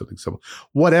Hanging Gardens, something similar?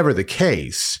 Whatever the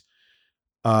case,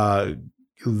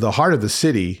 the heart of the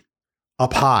city,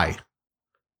 up high,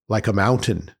 like a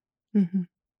mountain,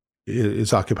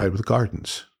 is occupied with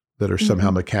gardens that are somehow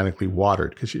mechanically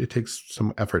watered because it takes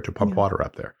some effort to pump water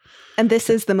up there. And this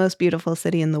is the most beautiful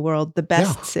city in the world, the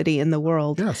best city in the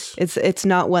world. Yes. It's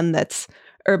not one that's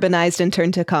urbanized and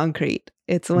turned to concrete.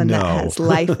 It's one that has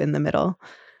life in the middle.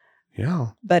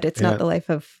 Yeah. But it's not the life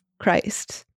of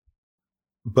Christ.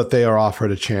 But they are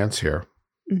offered a chance here.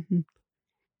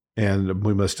 And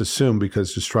we must assume,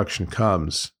 because destruction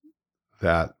comes,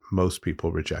 that most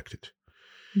people reject it.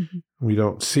 We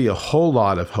don't see a whole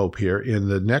lot of hope here. In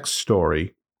the next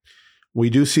story, we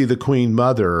do see the Queen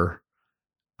Mother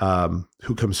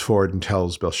who comes forward and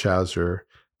tells Belshazzar,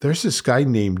 there's this guy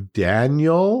named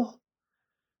Daniel.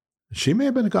 She may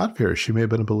have been a God-fearer. She may have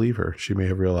been a believer. She may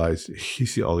have realized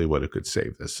he's the only one who could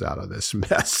save this out of this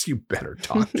mess. You better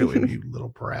talk to him, you little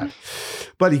brat.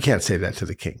 But he can't say that to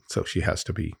the king. So she has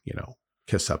to be,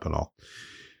 kiss up and all.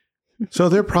 So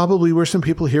there probably were some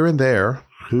people here and there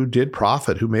who did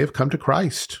profit, who may have come to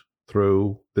Christ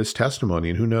through this testimony.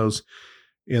 And who knows,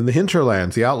 in the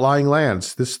hinterlands, the outlying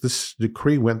lands, this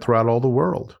decree went throughout all the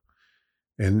world.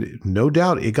 And no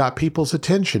doubt it got people's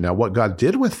attention. Now, what God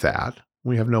did with that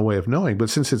We have no way of knowing. But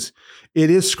since it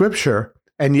is scripture,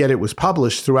 and yet it was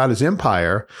published throughout his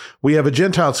empire, we have a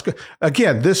Gentile.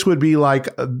 Again, this would be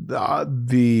like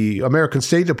the American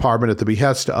State Department at the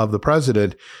behest of the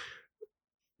president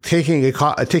taking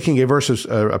a verse,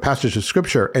 a passage of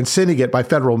scripture, and sending it by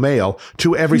federal mail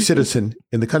to every citizen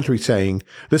in the country, saying,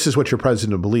 "This is what your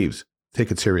president believes.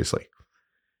 Take it seriously."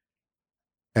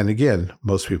 And again,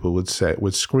 most people would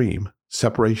scream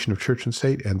separation of church and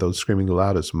state, and those screaming the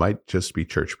loudest might just be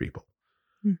church people,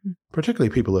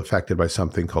 particularly people affected by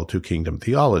something called two-kingdom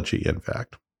theology, in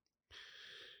fact.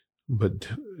 But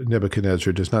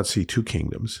Nebuchadnezzar does not see two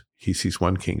kingdoms. He sees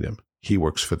one kingdom. He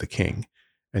works for the king,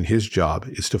 and his job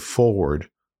is to forward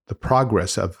the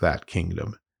progress of that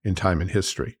kingdom in time and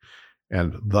history.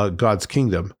 And God's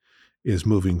kingdom is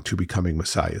moving to becoming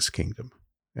Messiah's kingdom,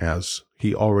 as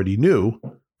he already knew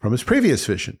from his previous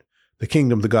vision. The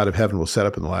kingdom the God of heaven will set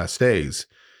up in the last days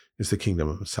is the kingdom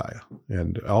of Messiah.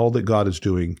 And all that God is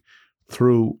doing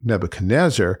through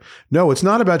Nebuchadnezzar, no, it's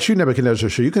not about you, Nebuchadnezzar,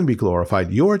 so you can be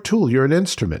glorified. You're a tool. You're an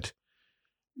instrument.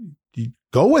 You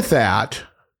go with that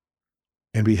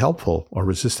and be helpful, or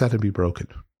resist that and be broken.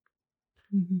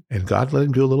 And God let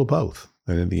him do a little both.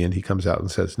 And in the end, he comes out and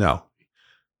says, no,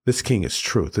 this king is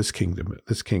truth. This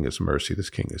king is mercy. This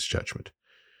king is judgment.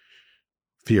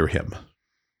 Fear him.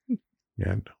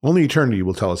 And only eternity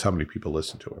will tell us how many people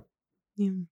listen to him.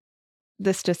 Yeah.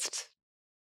 This just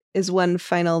is one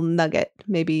final nugget.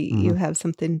 Maybe you have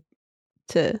something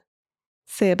to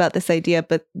say about this idea,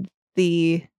 but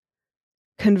the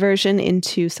conversion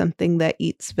into something that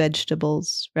eats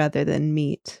vegetables rather than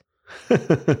meat,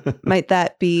 might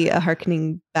that be a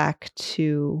hearkening back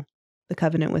to the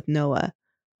covenant with Noah,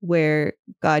 where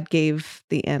God gave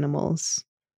the animals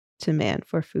to man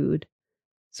for food?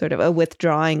 Sort of a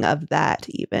withdrawing of that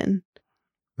even.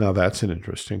 Now that's an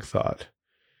interesting thought.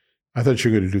 I thought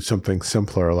you were going to do something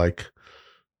simpler, like,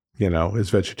 is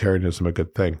vegetarianism a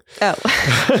good thing?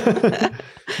 Oh.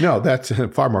 No, that's a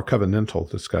far more covenantal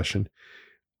discussion.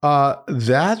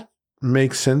 That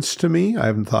makes sense to me. I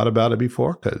haven't thought about it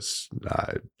before because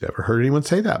I've never heard anyone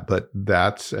say that, but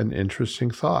that's an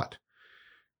interesting thought.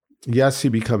 Yes, he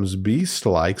becomes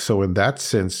beast-like, so in that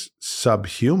sense,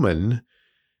 subhuman.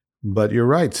 But you're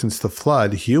right. Since the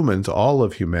flood, humans, all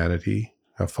of humanity,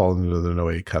 have fallen into the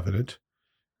Noahic covenant.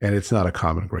 And it's not a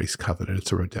common grace covenant.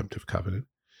 It's a redemptive covenant.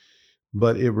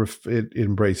 But it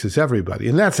embraces everybody.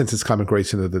 In that sense, it's common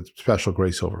grace, and the special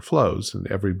grace overflows, and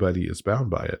everybody is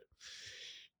bound by it.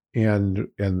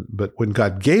 But when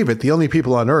God gave it, the only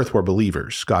people on earth were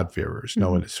believers, God-fearers,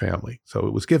 Noah and his family. So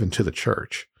it was given to the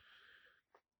church.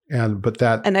 And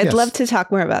I'd love to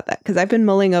talk more about that, because I've been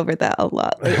mulling over that a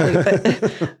lot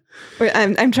lately. But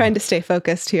I'm trying to stay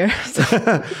focused here.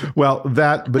 So.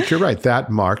 But you're right.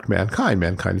 That marked mankind.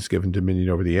 Mankind is given dominion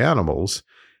over the animals.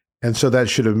 And so that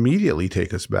should immediately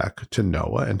take us back to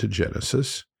Noah and to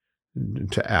Genesis,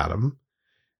 to Adam.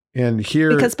 And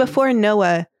here, because before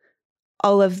Noah,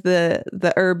 all of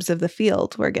the herbs of the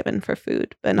field were given for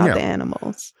food, but not the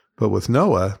animals. But with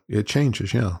Noah, it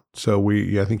changes, yeah. So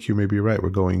I think you may be right. We're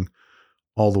going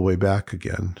all the way back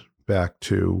again, back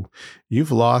to,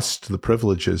 you've lost the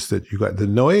privileges that you got. The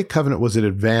Noahic covenant was an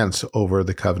advance over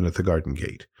the covenant at the Garden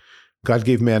Gate. God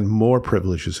gave man more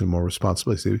privileges and more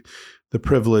responsibilities. The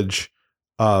privilege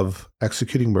of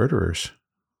executing murderers.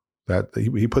 That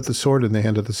he put the sword in the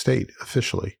hand of the state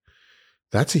officially.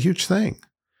 That's a huge thing.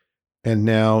 And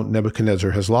now Nebuchadnezzar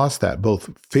has lost that,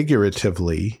 both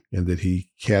figuratively, in that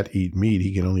he can't eat meat,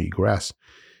 he can only eat grass,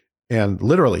 and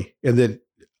literally, in that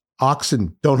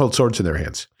oxen don't hold swords in their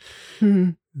hands.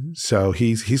 So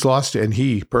he's lost, and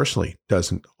he personally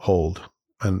doesn't hold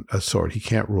a sword. He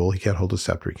can't rule. He can't hold a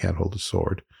scepter. He can't hold a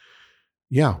sword.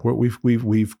 Yeah,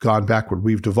 we've gone backward.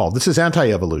 We've devolved. This is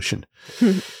anti-evolution,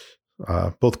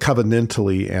 both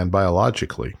covenantally and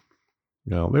biologically.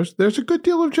 There's a good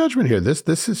deal of judgment here.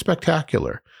 This is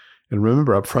spectacular. And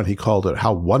remember up front, he called it,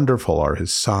 how wonderful are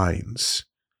his signs.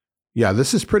 Yeah,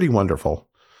 this is pretty wonderful.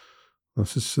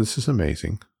 This is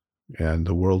amazing. And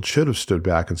the world should have stood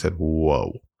back and said,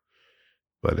 whoa.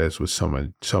 But as with so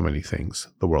many things,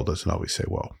 the world doesn't always say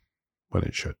whoa when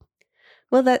it should.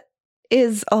 Well, that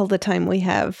is all the time we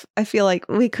have. I feel like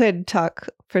we could talk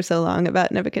for so long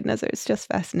about Nebuchadnezzar. It's just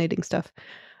fascinating stuff.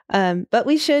 But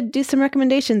we should do some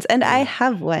recommendations, and I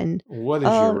have one. What is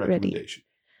your recommendation?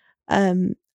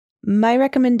 My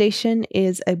recommendation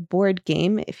is a board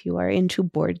game, if you are into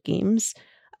board games.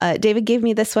 David gave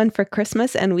me this one for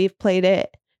Christmas, and we've played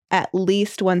it at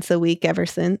least once a week ever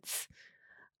since.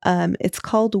 It's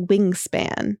called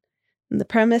Wingspan. And the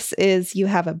premise is you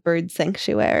have a bird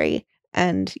sanctuary,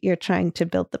 and you're trying to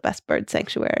build the best bird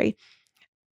sanctuary.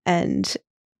 And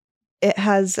it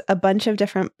has a bunch of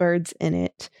different birds in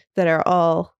it that are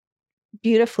all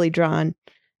beautifully drawn.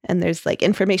 And there's like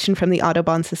information from the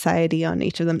Audubon Society on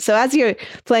each of them. So as you're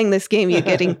playing this game, you're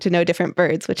getting to know different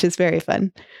birds, which is very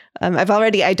fun. I've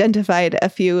already identified a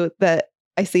few that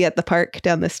I see at the park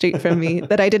down the street from me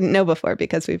that I didn't know before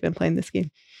because we've been playing this game.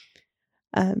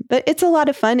 But it's a lot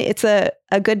of fun. It's a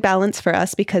good balance for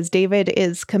us because David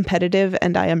is competitive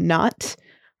and I am not.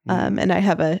 And I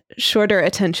have a shorter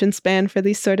attention span for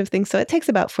these sort of things. So it takes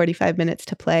about 45 minutes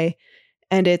to play.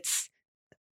 And it's,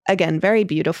 again, very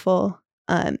beautiful.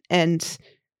 And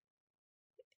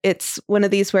it's one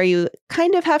of these where you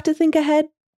kind of have to think ahead,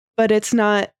 but it's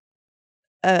not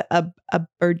a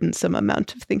burdensome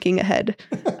amount of thinking ahead.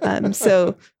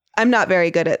 So I'm not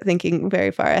very good at thinking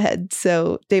very far ahead.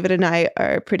 So David and I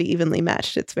are pretty evenly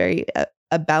matched. It's very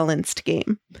a balanced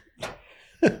game.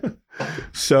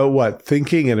 So what?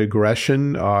 Thinking and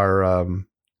aggression are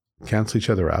cancel each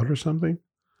other out or something?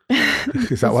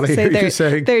 Is that what I hear you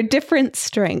saying? They're different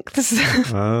strengths.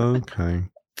 Okay.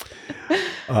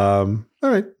 All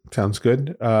right. Sounds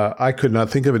good. I could not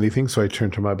think of anything, so I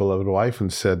turned to my beloved wife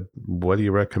and said, what do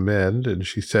you recommend? And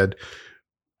she said,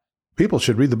 people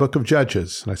should read the book of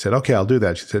Judges. And I said, okay, I'll do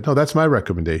that. She said, no, that's my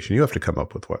recommendation. You have to come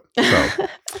up with one. So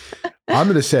I'm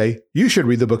going to say, you should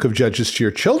read the book of Judges to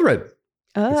your children.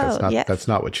 Oh, yes. That's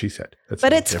not what she said.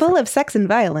 But it's full of sex and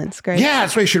violence, Greg. Yeah,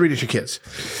 that's why you should read it to your kids.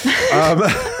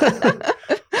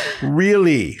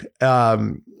 Really,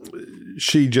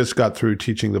 she just got through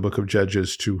teaching the book of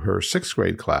Judges to her 6th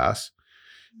grade class.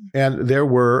 And there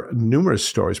were numerous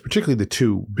stories, particularly the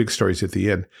 2 big stories at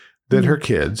the end, that her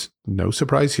kids, no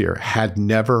surprise here, had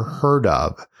never heard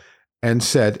of and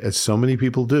said, as so many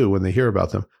people do when they hear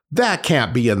about them, that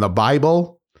can't be in the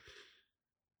Bible.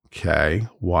 Okay,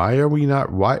 why are we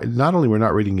not? Why not only we're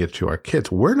not reading it to our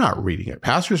kids, we're not reading it.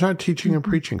 Pastors aren't teaching and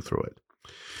preaching through it.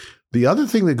 The other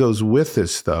thing that goes with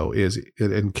this, though, is,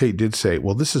 and Kate did say,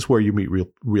 well, this is where you meet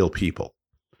real people.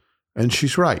 And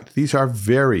she's right. These are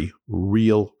very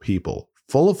real people,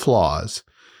 full of flaws,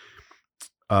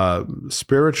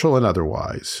 spiritual and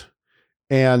otherwise.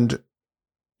 And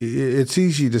it's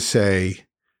easy to say,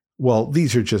 well,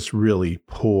 these are just really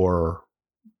poor.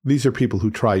 These are people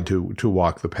who tried to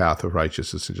walk the path of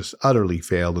righteousness and just utterly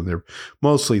failed, and they're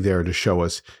mostly there to show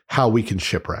us how we can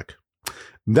shipwreck.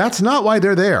 That's not why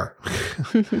they're there.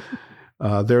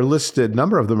 They're listed, a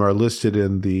number of them are listed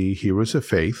in the Heroes of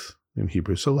Faith in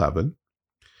Hebrews 11.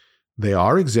 They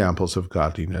are examples of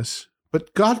godliness,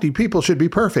 but godly people should be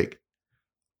perfect.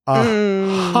 And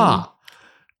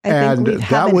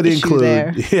that would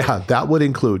include, that would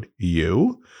include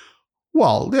you.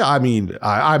 Well, yeah, I mean,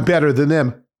 I'm better than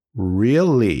them.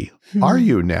 Really? Are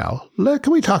you now?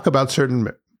 Can we talk about certain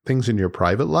things in your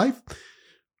private life?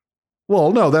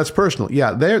 Well, no, that's personal.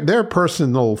 Yeah, their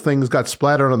personal things got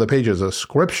splattered on the pages of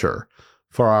Scripture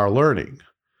for our learning.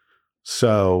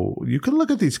 So you can look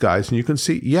at these guys and you can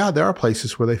see, yeah, there are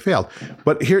places where they failed.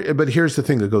 But here's the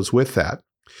thing that goes with that.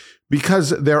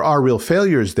 Because there are real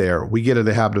failures there, we get in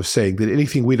the habit of saying that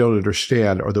anything we don't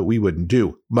understand or that we wouldn't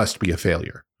do must be a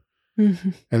failure.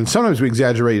 And sometimes we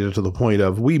exaggerate it to the point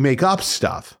of we make up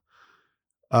stuff.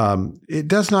 It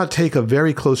does not take a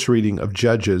very close reading of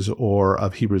Judges or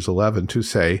of Hebrews 11 to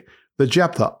say that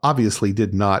Jephthah obviously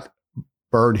did not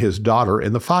burn his daughter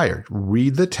in the fire.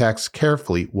 Read the text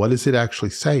carefully. What is it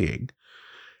actually saying?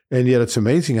 And yet it's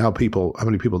amazing how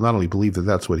many people not only believe that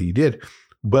that's what he did,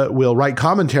 but will write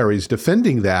commentaries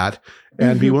defending that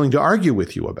and be willing to argue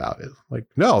with you about it. Like,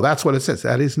 no, that's what it says.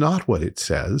 That is not what it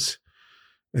says.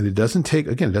 And it doesn't take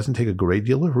a great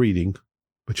deal of reading,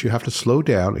 but you have to slow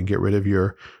down and get rid of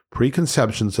your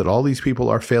preconceptions that all these people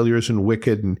are failures and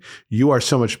wicked and you are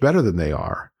so much better than they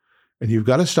are. And you've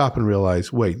got to stop and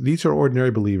realize, wait, these are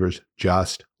ordinary believers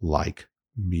just like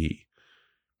me.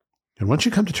 And once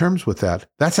you come to terms with that,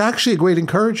 that's actually a great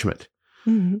encouragement.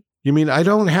 You mean I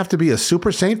don't have to be a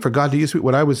super saint for God to use me?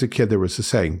 When I was a kid, there was a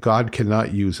saying, God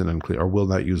cannot use an unclean or will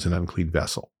not use an unclean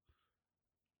vessel.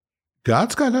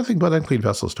 God's got nothing but unclean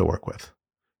vessels to work with,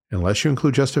 unless you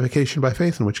include justification by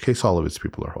faith, in which case all of his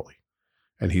people are holy.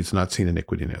 And he's not seen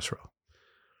iniquity in Israel.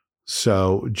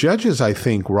 So Judges, I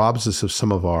think, robs us of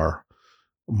some of our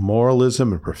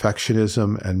moralism and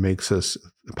perfectionism and makes us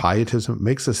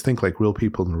think like real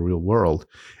people in the real world.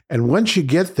 And once you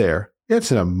get there,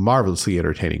 it's a marvelously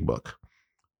entertaining book.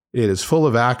 It is full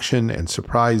of action and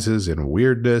surprises and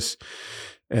weirdness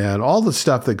and all the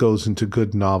stuff that goes into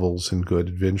good novels and good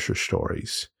adventure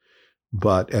stories.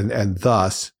 But, and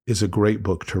thus is a great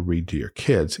book to read to your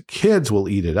kids. Kids will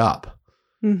eat it up.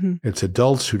 It's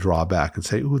adults who draw back and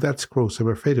say, ooh, that's gross. I'm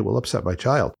afraid it will upset my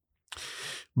child.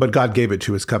 But God gave it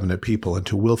to his covenant people, and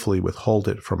to willfully withhold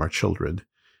it from our children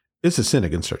is a sin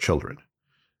against our children.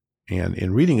 And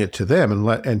in reading it to them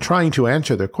and trying to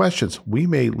answer their questions, we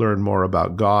may learn more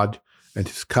about God and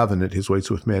his covenant, his ways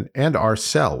with men, and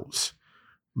ourselves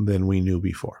than we knew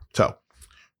before. So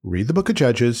read the book of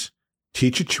Judges,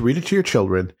 read it to your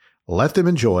children, let them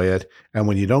enjoy it. And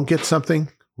when you don't get something,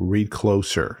 read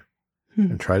closer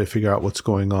and try to figure out what's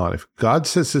going on. If God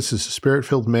says this is a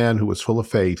spirit-filled man who was full of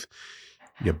faith,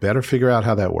 you better figure out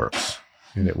how that works,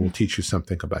 and it will teach you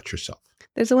something about yourself.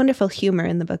 There's a wonderful humor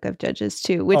in the book of Judges,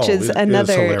 too, which is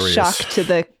another shock to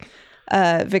the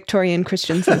Victorian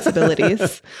Christian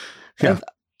sensibilities. Yeah.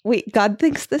 Wait, God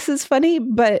thinks this is funny,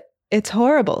 but it's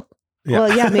horrible. Yeah.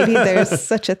 Well, yeah, maybe there's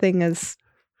such a thing as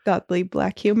godly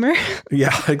black humor.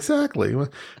 Yeah, exactly.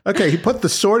 Okay, he put the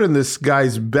sword in this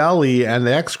guy's belly and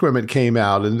the excrement came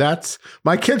out, and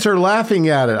my kids are laughing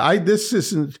at it. This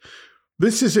isn't,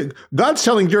 God's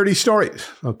telling dirty stories.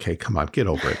 Okay, come on, get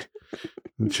over it.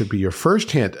 It should be your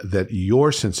first hint that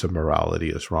your sense of morality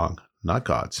is wrong, not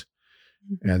God's.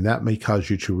 And that may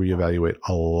cause you to reevaluate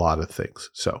a lot of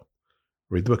things. So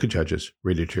read the book of Judges,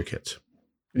 read it to your kids.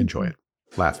 Enjoy it.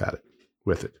 Laugh at it,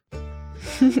 with it.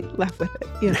 Laugh with it.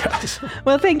 Yeah. Yes.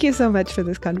 Well, thank you so much for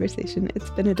this conversation.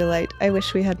 It's been a delight. I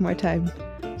wish we had more time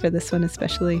for this one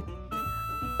especially.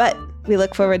 But we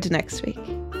look forward to next week.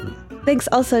 Thanks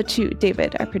also to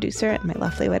David, our producer, and my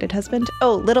lawfully wedded husband.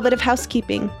 Oh, little bit of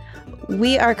housekeeping.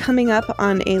 We are coming up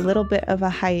on a little bit of a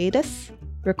hiatus,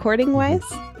 recording-wise.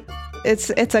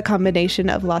 It's a combination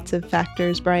of lots of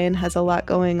factors. Brian has a lot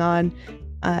going on.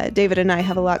 David and I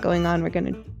have a lot going on. We're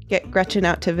going to get Gretchen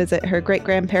out to visit her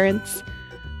great-grandparents,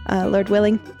 Lord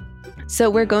willing. So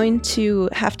we're going to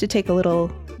have to take a little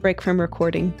break from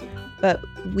recording, but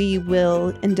we will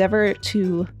endeavor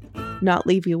to not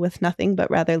leave you with nothing, but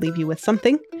rather leave you with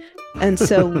something. And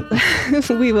so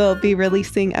we will be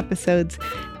releasing episodes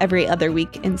every other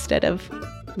week instead of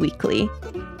weekly.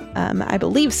 I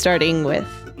believe starting with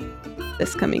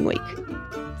this coming week.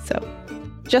 So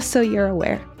just so you're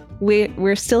aware,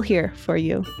 we're still here for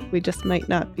you. We just might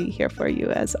not be here for you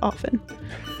as often.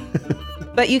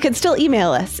 But you can still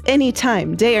email us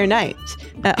anytime, day or night,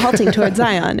 at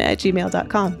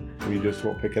haltingtowardszion@gmail.com. We just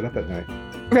won't pick it up at night.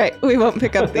 Right. We won't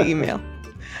pick up the email.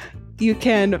 You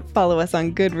can follow us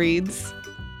on Goodreads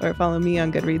or follow me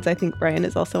on Goodreads. I think Brian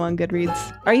is also on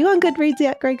Goodreads. Are you on Goodreads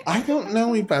yet, Greg? I don't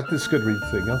know about this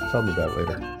Goodreads thing. You'll tell me about it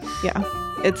later. Yeah,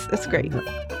 it's great.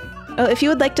 Oh, if you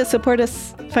would like to support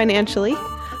us financially,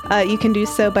 you can do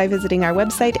so by visiting our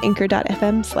website,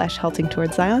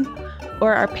 anchor.fm/haltingtowardszion,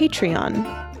 or our Patreon,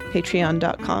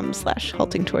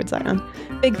 patreon.com/haltingtowardszion.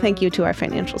 Big thank you to our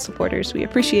financial supporters. We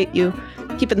appreciate you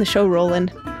keeping the show rolling,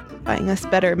 buying us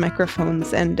better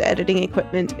microphones and editing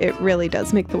equipment. It really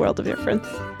does make the world of difference.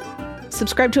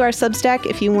 Subscribe to our Substack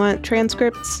if you want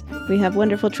transcripts. We have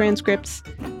wonderful transcripts.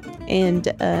 And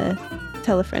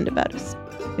tell a friend about us.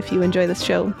 If you enjoy this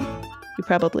show, you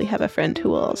probably have a friend who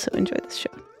will also enjoy this show.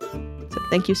 So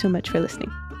thank you so much for listening.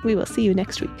 We will see you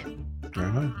next week. All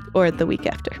right. Or the week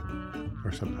after.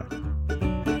 Or sometime.